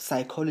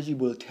psychology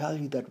will tell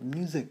you that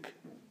music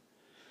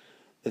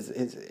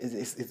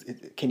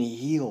it can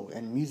heal,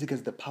 and music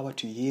has the power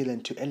to heal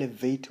and to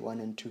elevate one,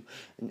 and to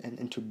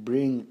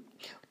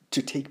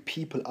take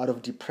people out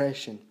of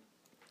depression.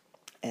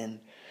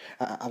 And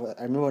I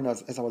remember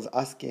as I was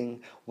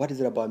asking, what is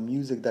it about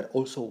music that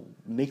also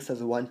makes us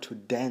want to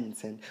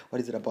dance, and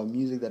what is it about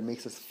music that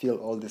makes us feel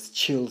all these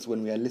chills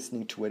when we are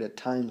listening to it at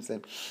times?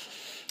 And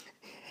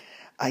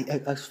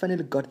I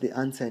finally got the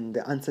answer, and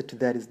the answer to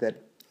that is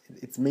that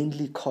it's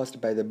mainly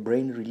caused by the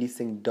brain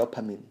releasing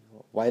dopamine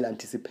while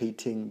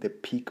anticipating the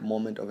peak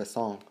moment of a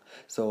song.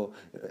 So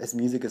as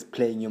music is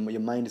playing, your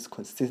mind is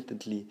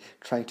consistently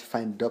trying to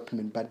find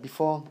dopamine. But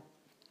before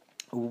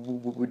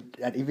would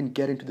even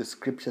get into the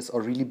scriptures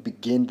or really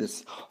begin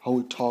this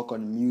whole talk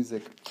on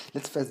music,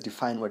 let's first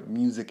define what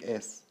music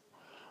is.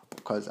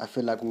 Because I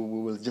feel like we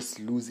will just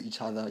lose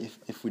each other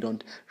if we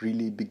don't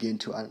really begin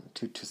to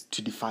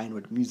define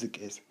what music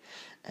is.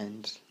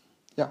 And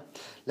yeah,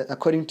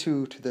 according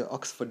to the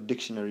Oxford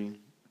Dictionary,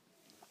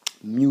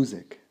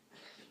 music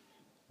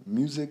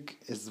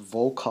is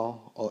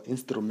vocal or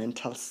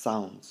instrumental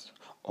sounds,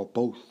 or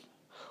both,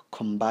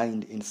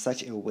 combined in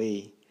such a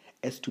way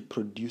as to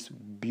produce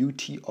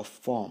beauty of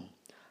form,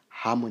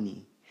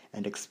 harmony,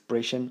 and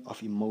expression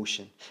of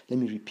emotion. Let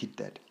me repeat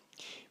that.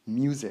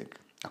 Music,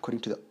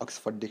 according to the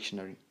Oxford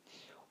Dictionary,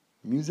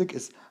 music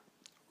is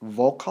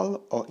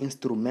vocal or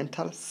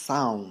instrumental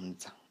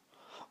sounds,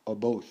 or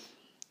both,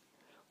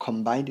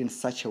 combined in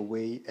such a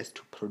way as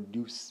to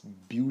produce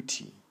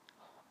beauty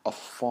of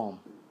form,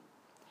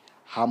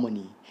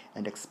 harmony,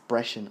 and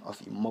expression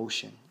of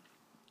emotion.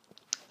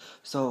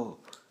 So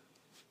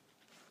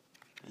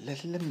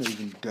let me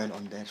even dwell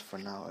on that for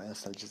now, or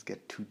else I'll just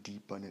get too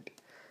deep on it.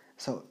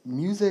 So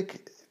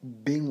music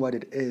being what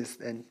it is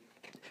and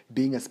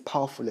being as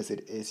powerful as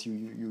it is,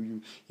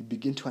 you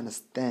begin to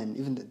understand.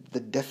 Even the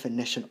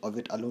definition of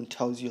it alone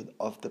tells you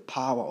of the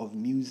power of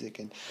music.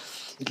 And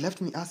it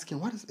left me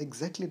asking,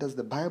 exactly does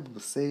the Bible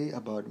say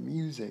about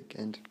music?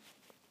 And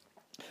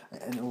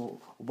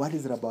what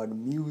is it about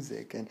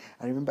music? And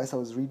I remember as I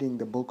was reading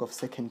the book of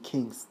Second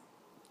Kings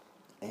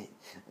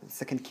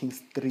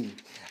 3,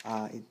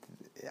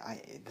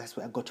 that's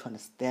where I got to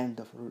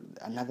understand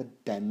another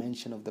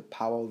dimension of the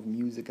power of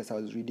music as I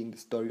was reading the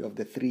story of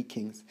the three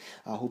kings.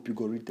 I hope you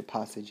go read the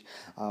passage.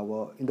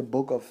 Well, in the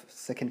book of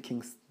Second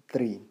Kings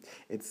 3,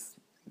 it's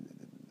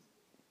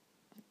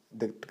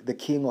the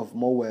king of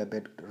Moab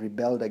had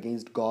rebelled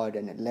against God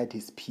and had led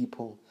his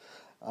people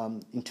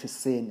into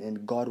sin,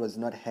 and God was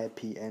not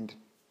happy. And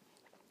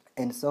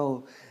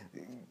so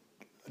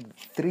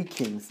three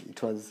kings,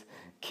 it was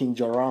King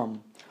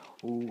Joram,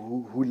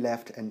 who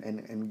left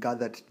and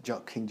gathered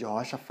King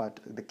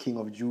Jehoshaphat, the king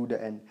of Judah,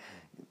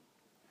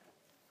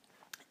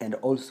 and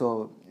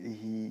also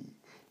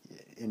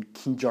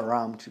King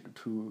Joram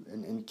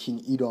and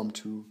King Edom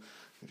to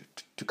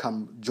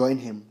come join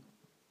him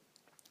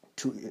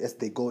as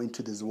they go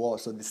into this war.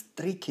 So these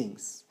three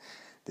kings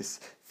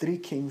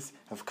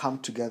have come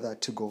together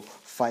to go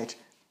fight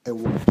a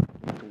war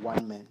with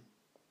one man,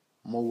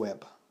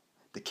 Moab,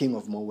 the king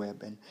of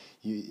Moab. And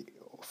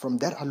from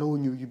that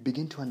alone, you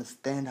begin to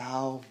understand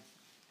how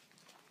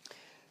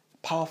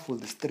powerful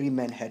these three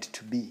men had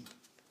to be.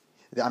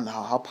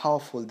 How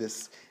powerful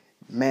this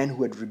man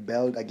who had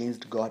rebelled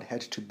against God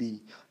had to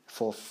be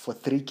for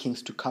three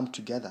kings to come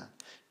together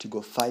to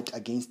go fight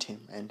against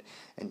him and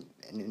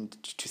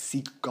to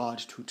seek God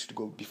to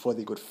go before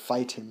they could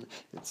fight him.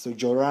 So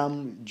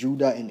Joram,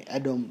 Judah, and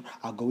Edom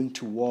are going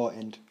to war,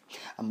 and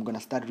I'm going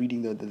to start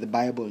reading the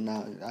Bible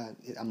now.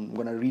 I'm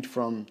going to read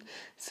from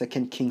 2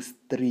 Kings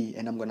 3,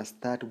 and I'm going to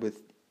start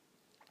with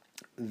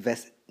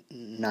verse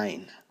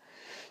 9.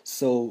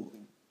 So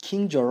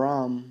King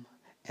Joram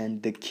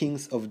and the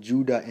kings of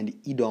Judah and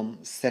Edom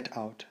set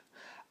out.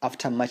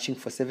 After marching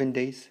for 7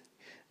 days,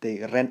 they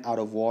ran out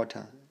of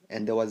water,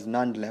 and there was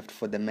none left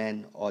for the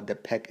men or the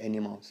pack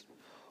animals.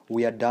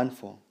 "We are done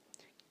for,"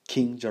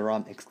 King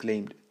Joram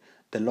exclaimed.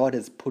 "The Lord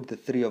has put the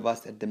three of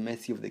us at the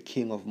mercy of the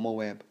king of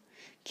Moab."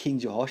 King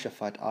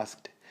Jehoshaphat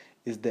asked,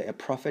 "Is there a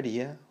prophet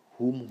here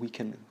whom we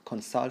can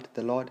consult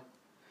the Lord?"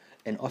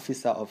 An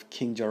officer of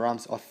King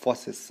Joram's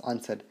forces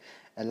answered,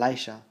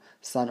 "Elisha,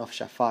 son of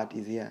Shaphat,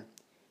 is here."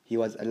 He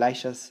was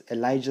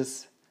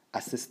Elijah's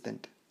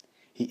assistant.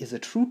 "He is a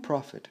true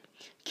prophet,"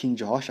 King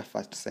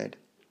Jehoshaphat said.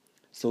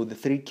 So the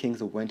three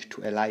kings went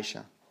to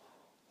Elisha.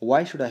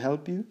 "Why should I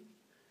help you?"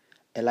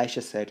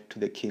 Elisha said to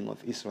the king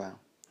of Israel,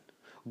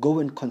 "Go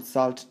and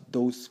consult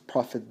those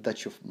prophets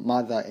that your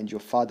mother and your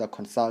father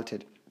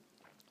consulted."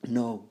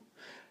 "No,"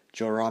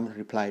 Joram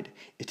replied,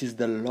 "it is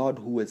the Lord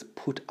who has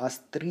put us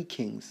three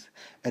kings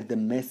at the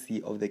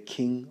mercy of the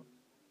king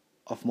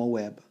of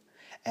Moab."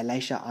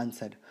 Elisha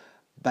answered,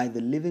 "By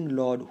the living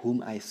Lord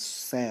whom I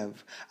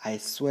serve, I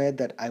swear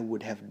that I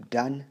would have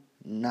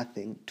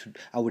nothing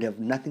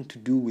to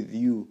do with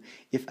you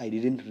if I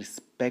didn't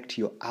respect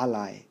your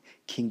ally,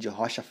 King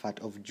Jehoshaphat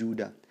of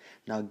Judah.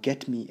 Now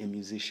get me a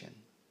musician."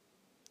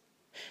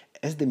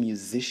 As the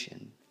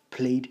musician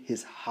played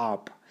his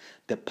harp,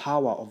 the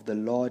power of the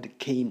Lord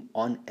came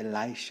on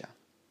Elisha.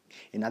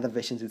 In other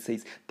versions it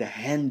says, "The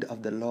hand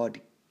of the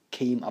Lord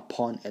came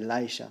upon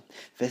Elisha."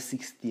 Verse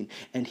 16,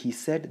 "And he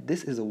said,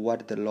 'This is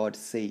what the Lord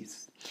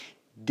says.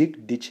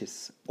 Dig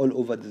ditches all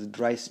over this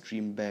dry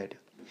stream bed.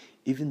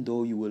 Even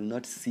though you will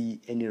not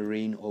see any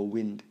rain or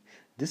wind,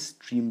 this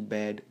stream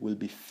bed will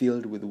be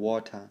filled with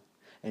water,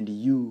 and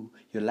you,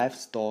 your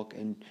livestock,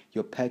 and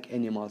your pack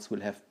animals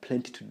will have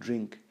plenty to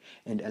drink."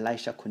 And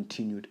Elisha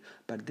continued,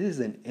 "But this is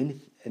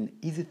an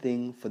easy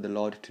thing for the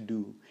Lord to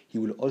do. He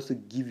will also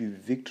give you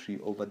victory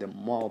over the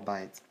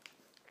Moabites."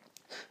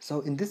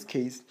 So in this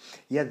case,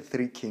 here are the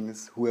three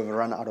kings who have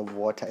run out of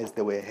water as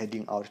they were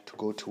heading out to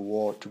go to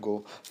war, to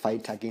go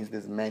fight against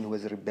this man who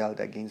has rebelled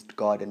against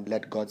God and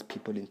led God's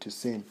people into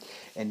sin.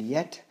 And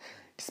yet,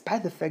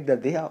 despite the fact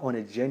that they are on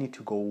a journey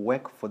to go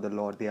work for the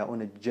Lord, they are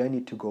on a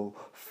journey to go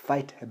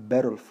fight a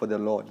battle for the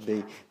Lord,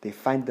 they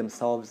find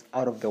themselves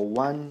out of the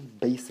one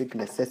basic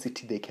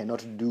necessity they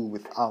cannot do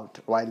without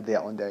while they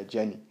are on their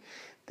journey.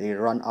 They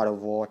run out of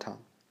water.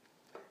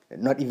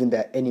 Not even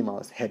their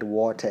animals had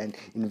water. And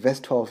in verse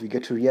 12, you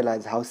get to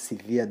realize how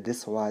severe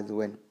this was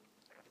when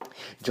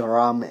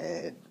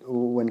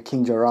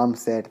King Joram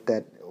said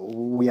that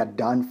we are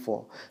done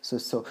for.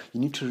 So you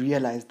need to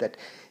realize that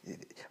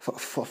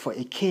for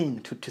a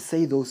king to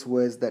say those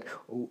words that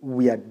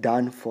we are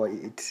done for,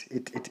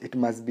 it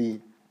must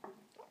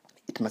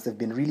have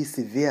been really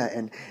severe.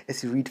 And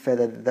as you read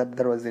further,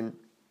 that was in.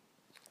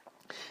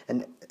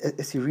 And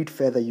as you read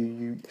further,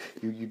 you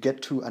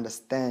get to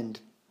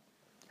understand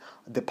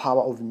the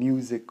power of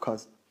music.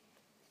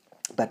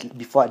 But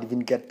before I even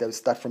get there,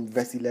 start from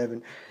verse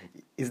 11.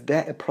 Is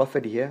there a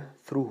prophet here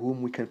through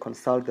whom we can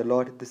consult the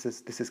Lord? This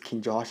is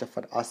King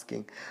Jehoshaphat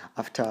asking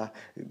after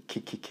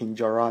King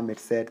Joram had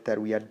said that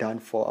we are done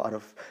for out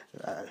of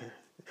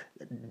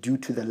due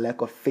to the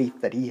lack of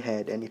faith that he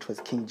had. And it was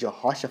King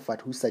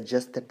Jehoshaphat who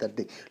suggested that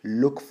they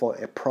look for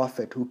a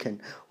prophet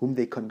whom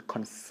they can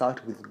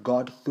consult with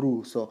God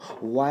through. So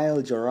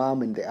while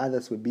Joram and the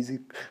others were busy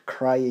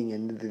crying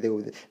and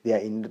they are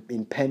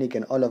in panic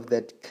and all of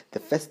that, the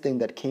first thing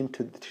that came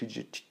to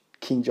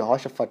King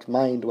Jehoshaphat's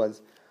mind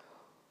was,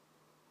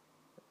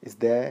 is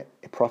there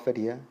a prophet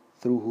here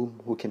through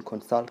who can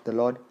consult the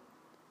Lord?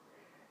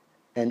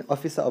 An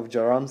officer of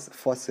Joram's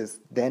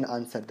forces then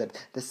answered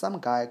that there's some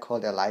guy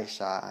called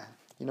Elisha.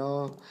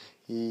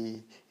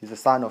 He's the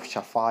son of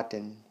Shaphat,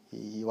 and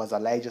he was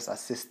Elijah's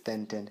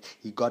assistant, and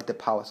he got the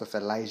powers of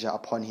Elijah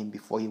upon him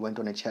before he went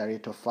on a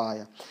chariot of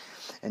fire.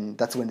 And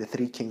that's when the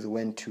three kings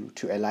went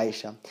to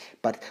Elisha.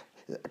 But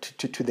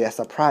to their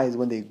surprise,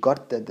 when they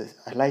got there,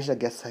 Elijah,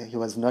 guess he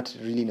was not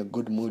really in a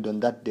good mood on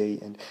that day,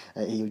 and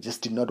he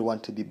just did not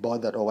want to be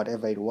bothered or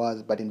whatever it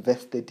was. But in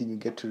verse 13, you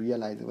get to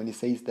realize when he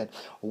says that,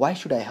 why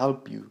should I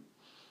help you?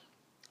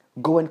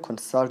 Go and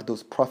consult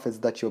those prophets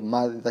that your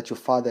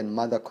father and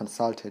mother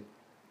consulted.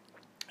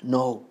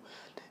 No.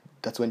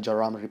 That's when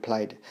Joram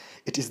replied,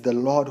 it is the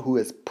Lord who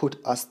has put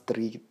us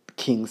three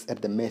kings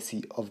at the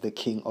mercy of the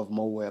king of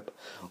Moab.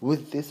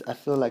 With this, I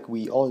feel like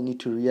we all need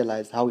to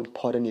realize how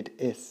important it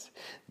is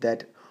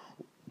that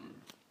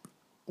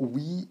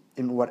we,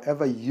 in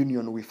whatever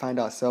union we find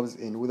ourselves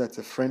in, whether it's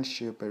a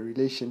friendship, a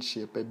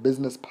relationship, a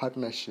business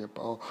partnership,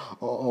 or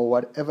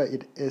whatever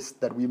it is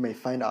that we may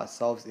find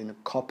ourselves in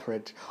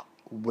corporate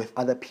with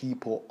other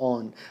people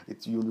on,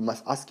 you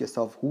must ask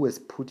yourself, who has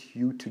put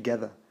you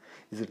together?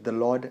 Is it the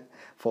Lord?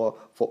 For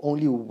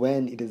only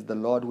when it is the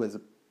Lord who has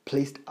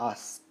placed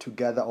us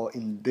together, or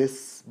in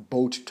this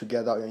boat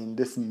together, or in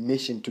this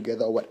mission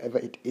together, or whatever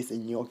it is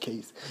in your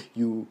case,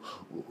 do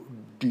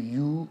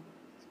you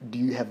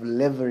have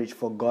leverage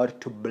for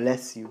God to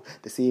bless you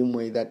the same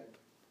way that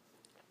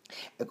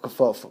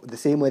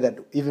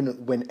even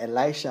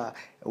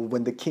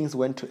when the kings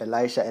went to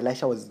Elisha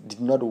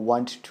did not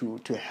want to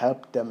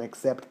help them,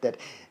 except that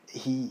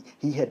he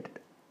had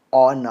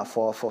honor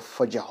for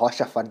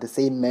Jehoshaphat, the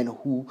same man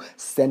who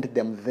sent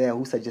them there,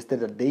 who suggested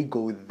that they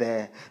go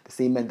there, the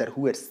same man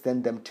who had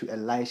sent them to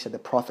Elisha, the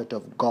prophet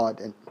of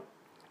God. And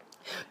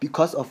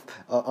because of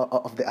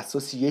the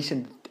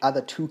association the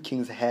other two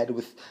kings had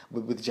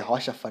with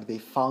Jehoshaphat, they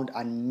found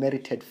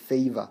unmerited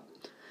favor.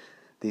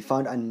 They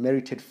found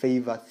unmerited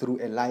favor through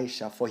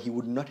Elisha, for he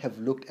would not have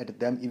looked at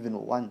them even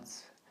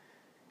once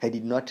had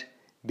it not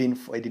been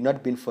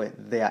for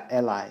their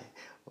ally,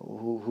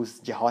 who's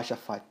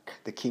Jehoshaphat,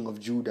 the king of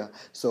Judah.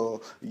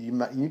 So you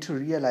need to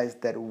realize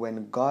that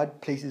when God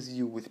places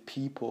you with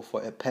people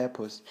for a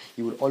purpose,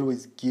 he will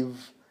always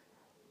give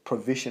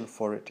provision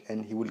for it,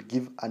 and he will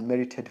give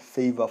unmerited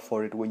favor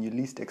for it when you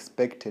least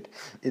expect it.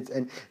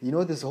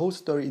 This whole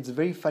story, it's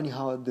very funny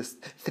how these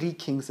three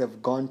kings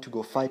have gone to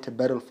go fight a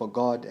battle for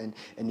God, and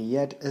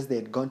yet as they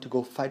had gone to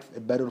go fight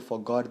a battle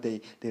for God,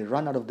 they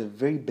run out of the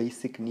very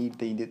basic need,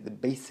 the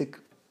basic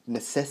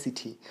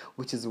necessity,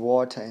 which is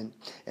water,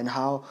 and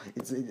how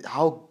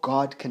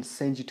God can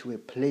send you to a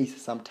place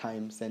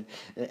sometimes,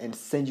 and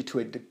send you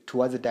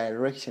towards a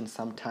direction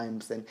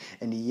sometimes,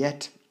 and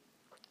yet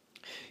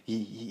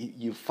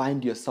you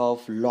find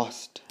yourself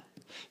lost.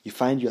 You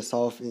find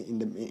yourself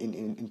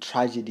in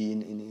tragedy,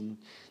 in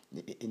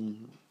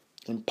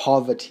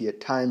poverty at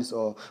times,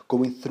 or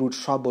going through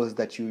troubles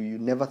that you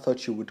never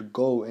thought you would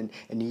go, and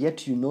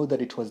yet you know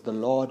that it was the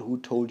Lord who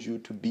told you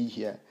to be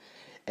here.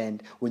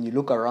 And when you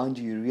look around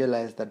you, you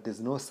realize that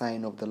there's no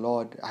sign of the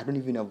Lord. I don't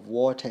even have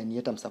water, and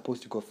yet I'm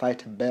supposed to go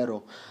fight a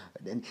battle.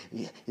 And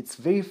it's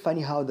very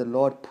funny how the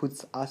Lord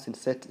puts us in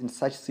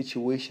such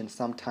situations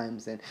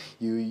sometimes, and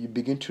you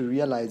begin to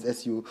realize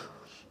as you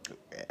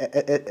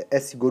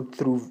go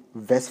through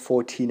verse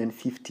 14 and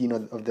 15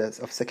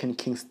 of 2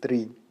 Kings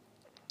 3,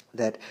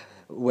 that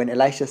when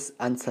Elisha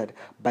answered,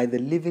 "By the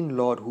living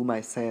Lord whom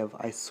I serve,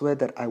 I swear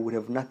that I would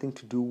have nothing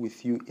to do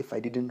with you if I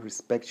didn't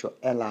respect your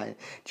ally,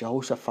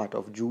 Jehoshaphat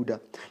of Judah.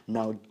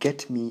 Now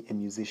get me a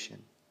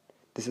musician."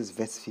 This is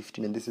verse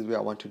 15, and this is where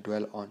I want to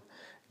dwell on.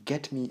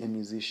 Get me a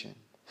musician.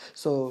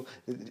 So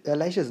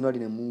Elisha is not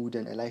in a mood,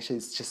 and Elisha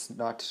is just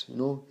not,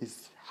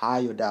 he's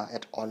high or down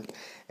at all.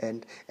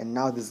 And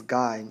now this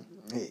guy,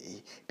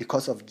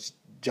 because of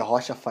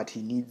Jehoshaphat,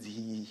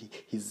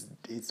 he's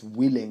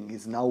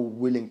now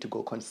willing to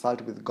go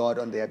consult with God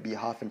on their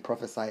behalf and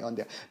prophesy on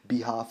their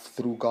behalf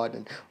through God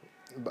and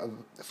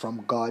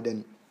from God,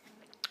 and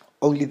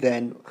only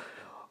then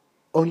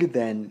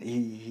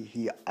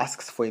he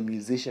asks for a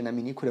musician. I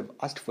mean, he could have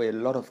asked for a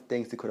lot of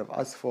things. He could have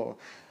asked for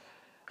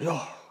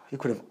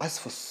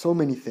so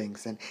many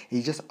things, and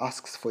he just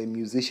asks for a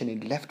musician.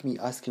 It left me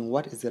asking,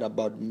 what is it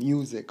about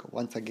music?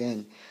 Once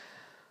again,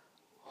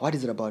 what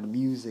is it about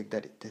music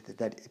that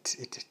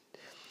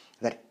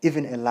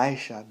even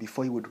Elisha,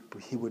 before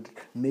he would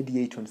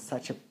mediate on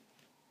such a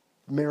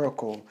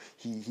miracle,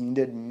 he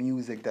needed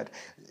music? That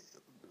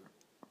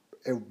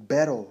a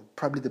battle,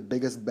 probably the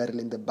biggest battle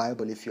in the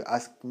Bible, if you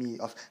ask me,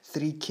 of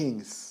three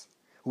kings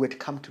who had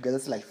come together.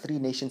 It's like three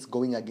nations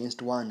going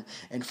against one,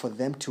 and for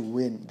them to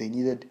win, they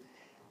needed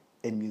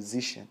a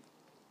musician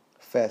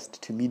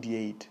first to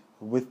mediate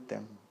with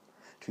them,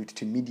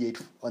 to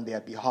mediate on their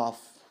behalf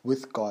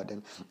with God.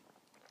 And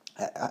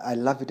I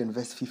love it in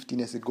verse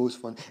 15 as it goes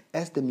on.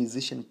 As the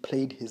musician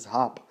played his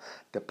harp,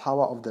 the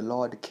power of the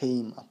Lord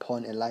came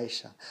upon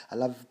Elisha. I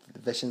love the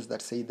versions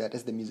that say that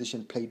as the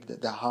musician played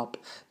the harp,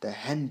 the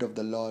hand of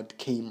the Lord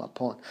came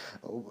upon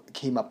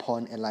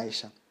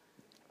Elisha.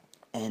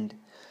 And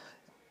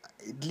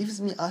it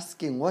leaves me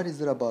asking, what is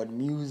it about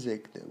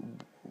music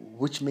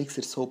which makes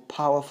it so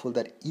powerful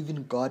that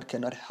even God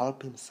cannot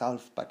help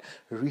himself but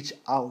reach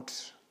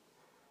out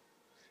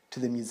to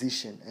the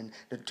musician and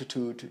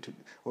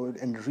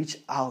and reach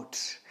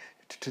out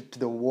to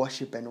the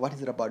worship? And what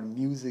is it about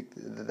music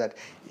that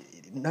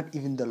not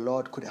even the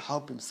Lord could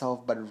help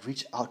himself but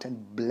reach out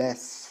and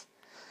bless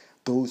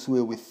those who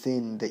were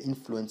within the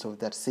influence of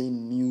that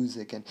same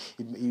music? And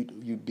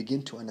you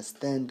begin to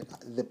understand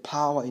the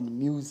power in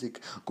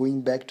music,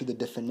 going back to the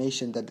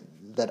definition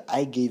that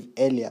I gave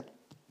earlier,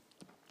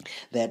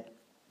 that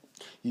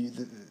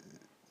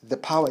the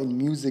power in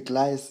music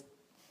lies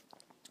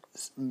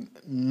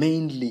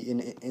mainly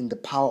in the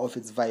power of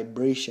its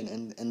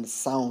vibration and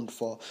sound.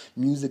 For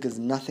music is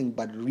nothing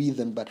but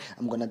rhythm, but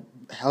I'm going to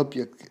help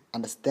you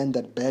understand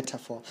that better.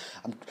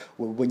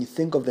 When you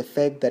think of the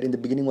fact that in the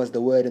beginning was the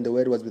Word, and the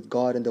Word was with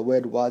God, and the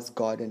Word was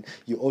God, and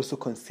you also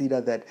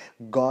consider that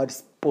God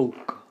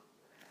spoke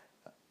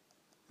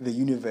the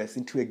universe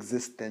into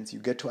existence, you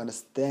get to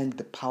understand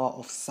the power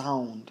of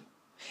sound.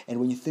 And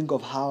when you think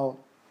of how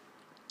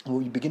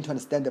you begin to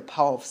understand the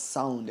power of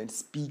sound and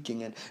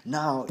speaking, and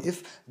now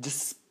if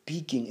just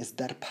speaking is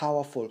that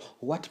powerful,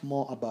 what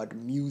more about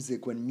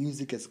music, when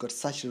music has got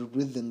such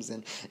rhythms?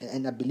 And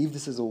I believe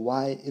this is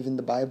why even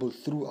the Bible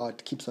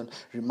throughout keeps on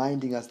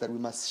reminding us that we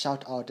must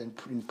shout out in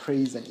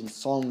praise and in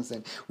songs,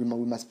 and we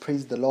must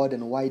praise the Lord,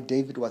 and why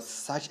David was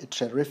such a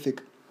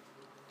terrific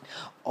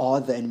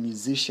author and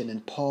musician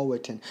and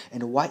poet, and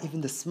why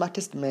even the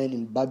smartest man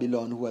in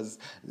Babylon, who was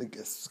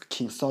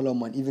King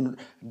Solomon, even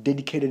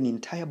dedicated an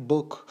entire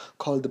book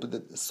called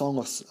the Song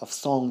of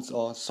Songs,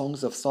 or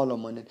Songs of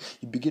Solomon. And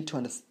you begin to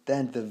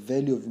understand the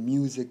value of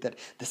music, that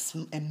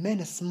a man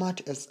as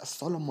smart as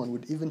Solomon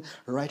would even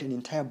write an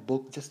entire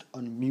book just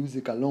on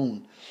music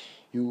alone.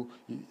 It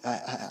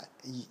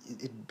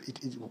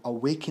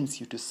awakens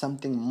you to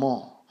something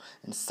more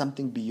and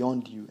something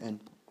beyond you. And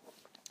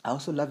I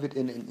also love it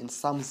in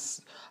Psalms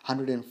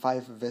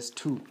 105 verse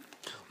 2,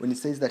 when it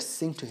says that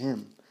sing to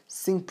him,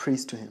 sing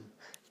praise to him,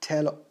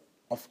 tell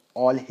of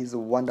all his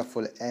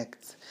wonderful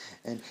acts.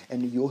 And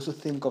you also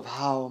think of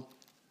how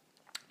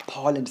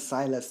Paul and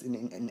Silas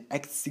in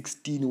Acts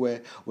 16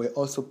 were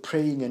also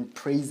praying and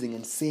praising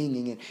and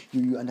singing, and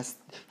you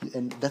understand,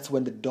 and that's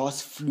when the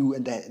doors flew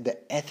and the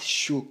earth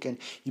shook, and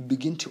you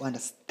begin to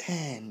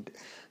understand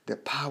the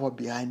power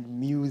behind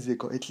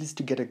music, or at least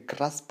to get a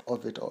grasp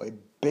of it, or a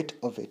bit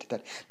of it,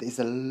 that there is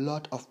a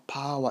lot of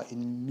power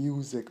in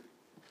music.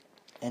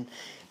 And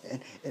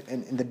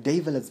the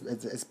devil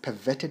has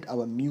perverted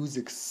our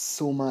music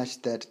so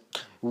much that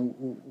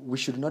we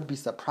should not be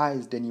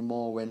surprised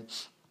anymore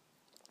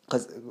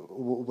because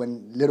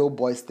when little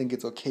boys think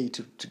it's okay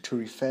to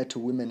refer to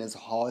women as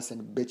whores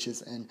and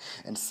bitches and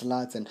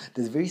sluts, and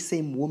the very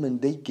same woman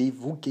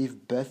who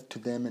gave birth to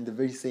them, and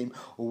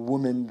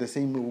the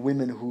same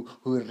women who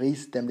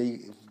raised them,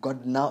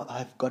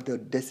 have got the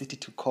audacity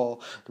to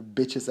call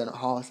bitches and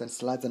whores and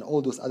sluts and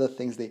all those other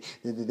things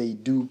they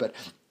do. But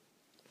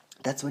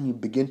that's when you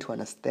begin to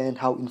understand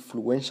how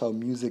influential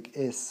music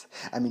is.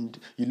 I mean,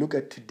 you look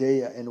at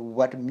today and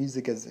what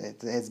music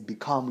has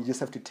become. You just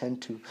have to turn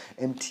to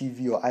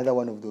MTV or either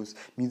one of those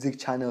music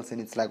channels, and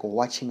it's like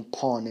watching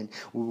porn. And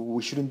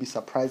we shouldn't be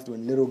surprised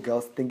when little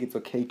girls think it's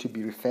okay to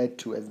be referred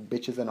to as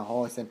bitches and a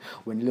horse, and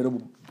when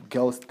little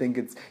girls think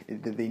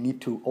that they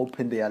need to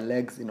open their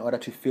legs in order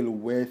to feel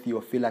worthy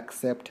or feel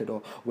accepted,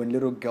 or when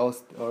little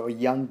girls or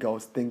young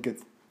girls think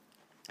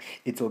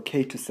it's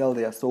okay to sell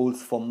their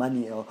souls for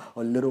money, or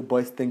little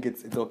boys think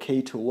it's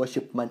okay to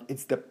worship money.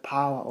 It's the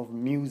power of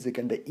music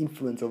and the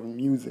influence of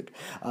music.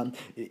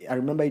 I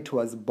remember it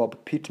was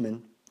Bob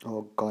Pittman.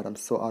 Oh God, I'm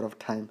so out of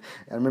time.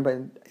 I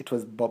remember it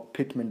was Bob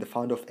Pittman, the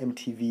founder of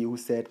MTV, who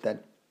said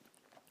that,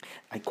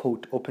 I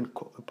quote, open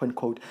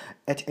quote,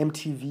 "At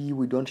MTV,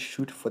 we don't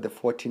shoot for the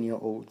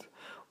 14-year-olds.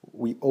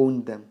 We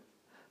own them.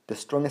 The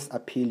strongest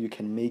appeal you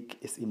can make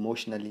is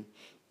emotionally.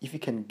 If you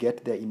can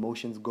get their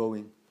emotions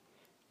going,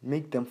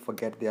 make them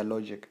forget their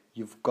logic.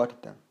 You've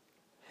got them."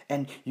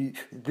 And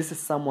this is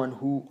someone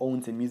who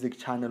owns a music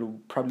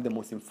channel, probably the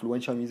most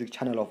influential music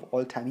channel of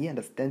all time. He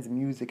understands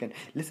music, and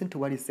listen to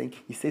what he's saying.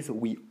 He says,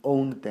 "We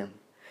own them."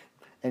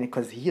 And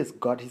because he has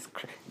got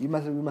we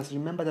must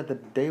remember that the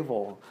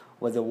devil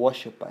was a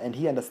worshiper, and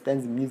he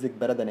understands music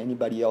better than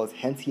anybody else.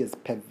 Hence, he has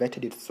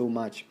perverted it so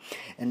much.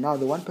 And now,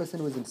 the one person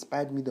who has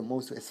inspired me the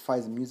most as far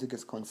as music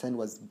is concerned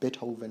was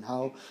Beethoven.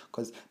 How?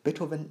 Because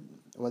Beethoven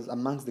was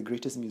amongst the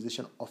greatest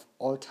musicians of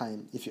all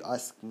time, if you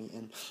ask me.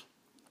 And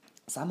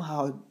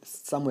somehow,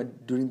 somewhere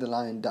during the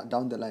line,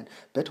 down the line,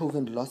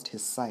 Beethoven lost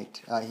his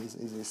sight,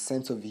 his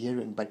sense of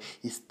hearing, but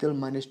he still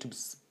managed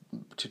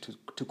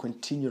to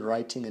continue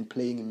writing and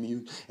playing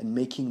and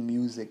making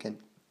music, and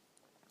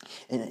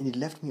it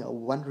left me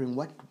wondering,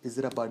 what is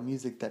it about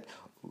music that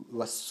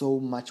was so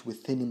much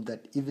within him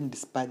that even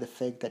despite the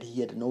fact that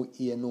he had no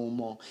ear no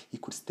more, he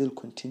could still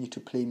continue to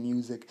play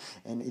music.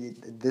 And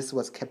this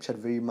was captured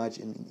very much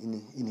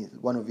in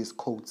one of his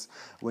quotes,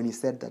 when he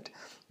said that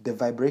the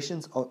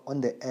vibrations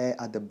on the air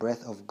are the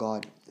breath of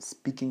God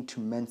speaking to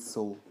man's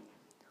soul.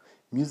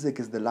 Music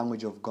is the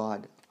language of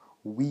God.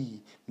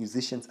 We,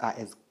 musicians, are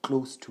as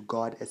close to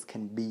God as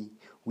can be.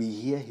 We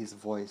hear His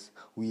voice.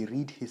 We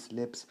read His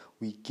lips.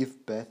 We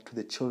give birth to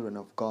the children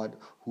of God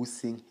who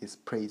sing His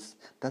praise.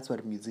 That's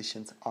what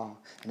musicians are.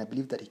 And I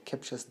believe that he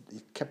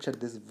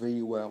captured this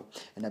very well.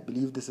 And I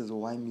believe this is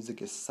why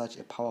music is such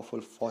a powerful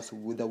force,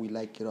 whether we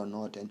like it or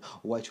not, and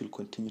why it will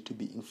continue to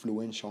be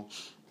influential.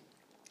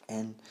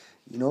 And,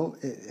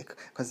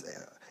 because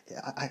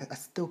I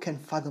still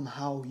can't fathom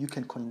how you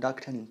can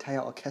conduct an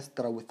entire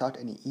orchestra without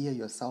any ear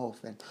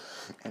yourself, and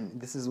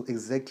this is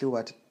exactly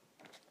what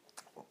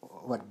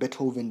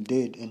Beethoven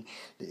did. And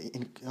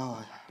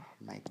oh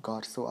my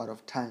God, so out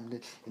of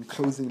time. In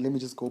closing, let me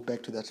just go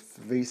back to that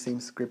very same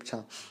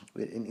scripture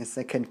in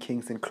 2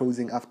 Kings. In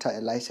closing, after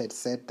Elisha had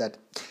said that,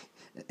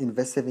 in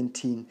verse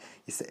 17,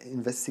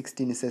 in verse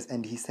 16, it says,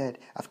 and he said,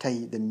 after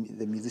the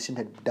musician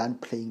had done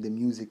playing the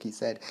music, he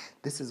said,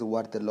 "This is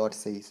what the Lord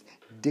says: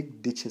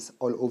 dig ditches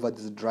all over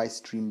this dry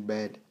stream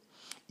bed.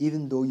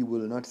 Even though you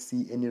will not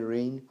see any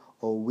rain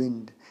or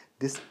wind,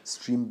 this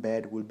stream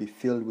bed will be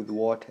filled with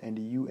water, and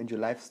you and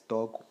your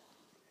livestock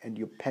and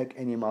your pack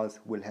animals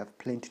will have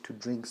plenty to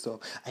drink."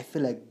 So I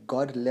feel like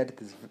God led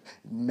this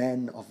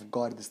man of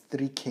God, these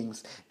three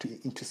kings,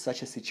 into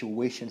such a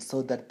situation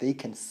so that they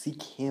can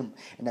seek Him.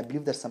 And I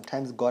believe that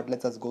sometimes God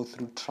lets us go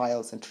through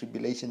trials and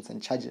tribulations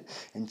and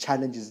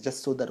challenges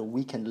just so that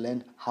we can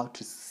learn how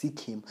to seek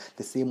Him.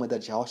 The same way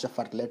that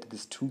Jehoshaphat led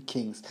these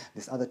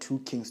other two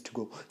kings, to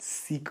go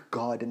seek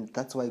God. And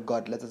that's why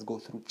God lets us go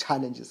through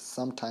challenges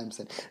sometimes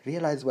and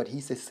realize what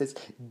He says,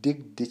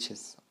 dig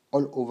ditches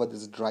all over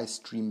this dry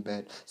stream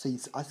bed. So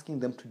He's asking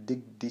them to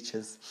dig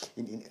ditches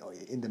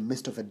in the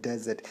midst of a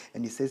desert.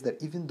 And He says that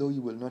even though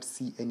you will not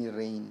see any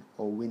rain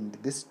or wind,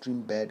 this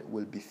stream bed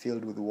will be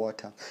filled with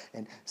water.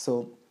 And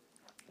so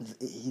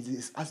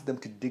He's asked them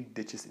to dig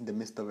ditches in the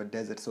midst of a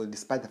desert. So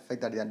despite the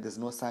fact that there's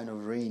no sign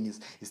of rain,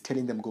 he's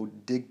telling them, go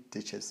dig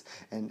ditches.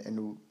 And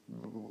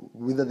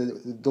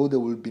though there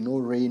will be no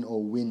rain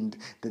or wind,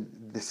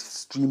 the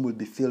stream will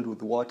be filled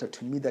with water.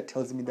 To me, that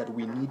tells me that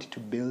we need to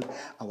build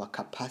our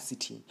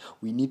capacity.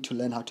 We need to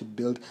learn how to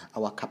build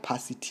our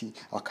capacity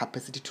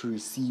to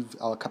receive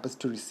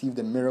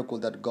the miracle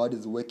that God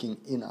is working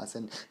in us,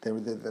 and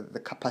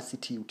the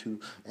capacity to,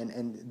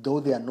 and though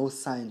there are no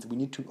signs, we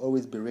need to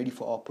always be ready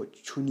for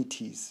opportunities.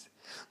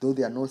 Though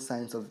there are no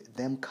signs of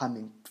them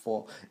coming,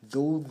 for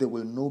though there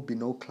will be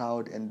no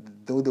cloud, and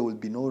though there will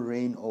be no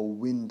rain or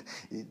wind,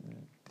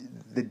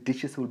 the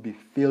ditches will be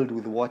filled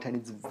with water. And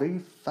it's very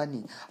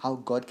funny how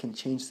God can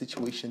change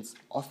situations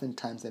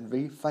oftentimes, and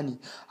very funny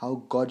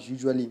how God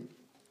usually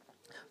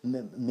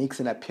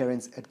makes an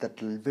appearance at that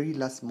very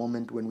last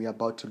moment when we're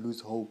about to lose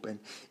hope. And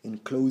in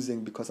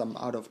closing, because I'm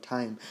out of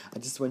time, I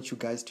just want you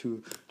guys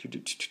to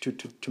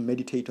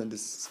meditate on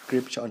this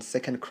scripture on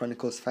 2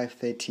 Chronicles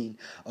 5:13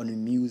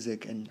 on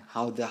music, and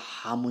how the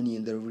harmony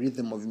and the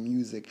rhythm of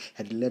music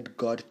had led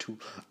God to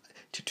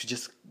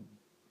just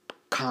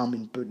calm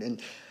and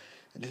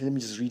Let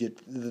me just read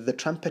it. The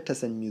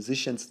trumpeters and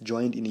musicians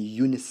joined in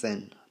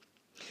unison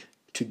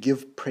to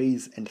give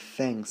praise and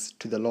thanks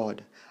to the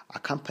Lord,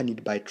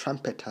 accompanied by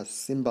trumpeters,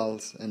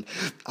 cymbals, and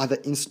other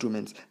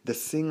instruments. The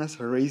singers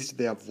raised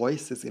their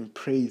voices in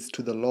praise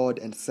to the Lord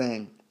and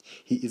sang,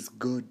 "He is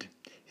good.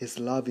 His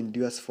love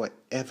endures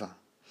forever."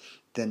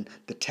 Then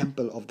the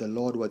temple of the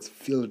Lord was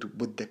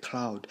filled with the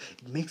cloud.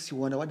 It makes you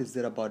wonder, what is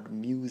it about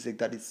music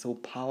that is so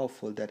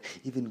powerful that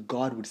even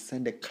God would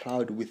send a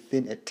cloud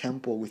within a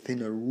temple,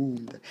 within a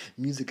room? That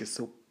music is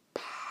so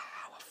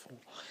powerful.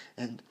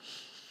 And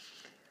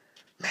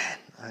man,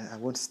 I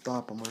won't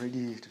stop. I'm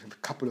already a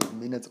couple of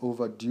minutes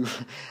overdue.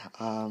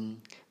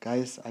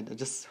 Guys, I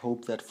just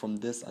hope that from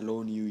this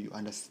alone you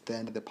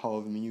understand the power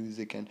of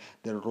music and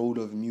the role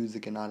of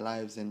music in our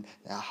lives, and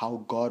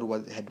how God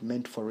had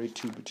meant for it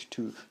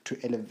to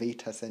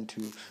elevate us and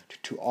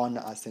to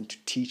honor us and to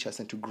teach us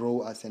and to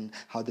grow us, and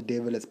how the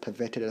devil has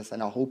perverted us.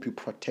 And I hope you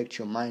protect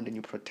your mind and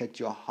you protect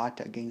your heart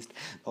against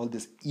all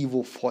these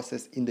evil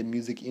forces in the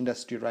music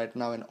industry right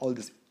now, and all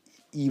this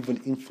evil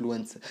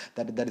influence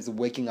that is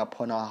working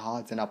upon our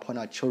hearts and upon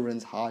our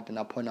children's heart and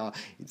upon our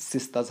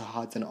sisters'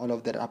 hearts and all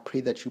of that. I pray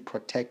that you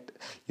protect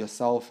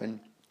yourself, and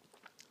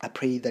I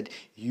pray that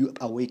you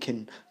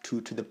awaken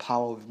to the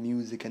power of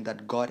music, and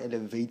that God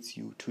elevates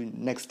you to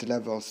next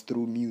levels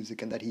through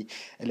music, and that He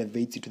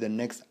elevates you to the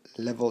next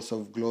levels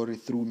of glory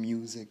through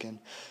music. And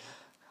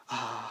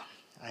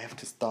I have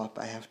to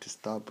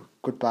stop.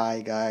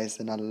 Goodbye, guys,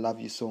 and I love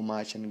you so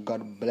much, and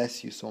God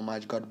bless you so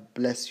much. God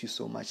bless you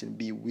so much and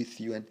be with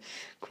you, and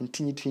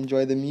continue to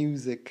enjoy the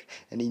music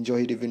and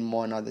enjoy it even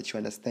more now that you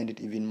understand it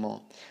even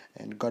more.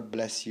 And God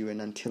bless you, and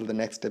until the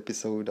next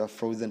episode of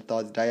Frozen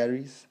Thoughts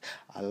Diaries,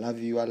 I love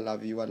you,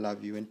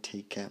 and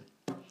take care.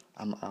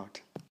 I'm out.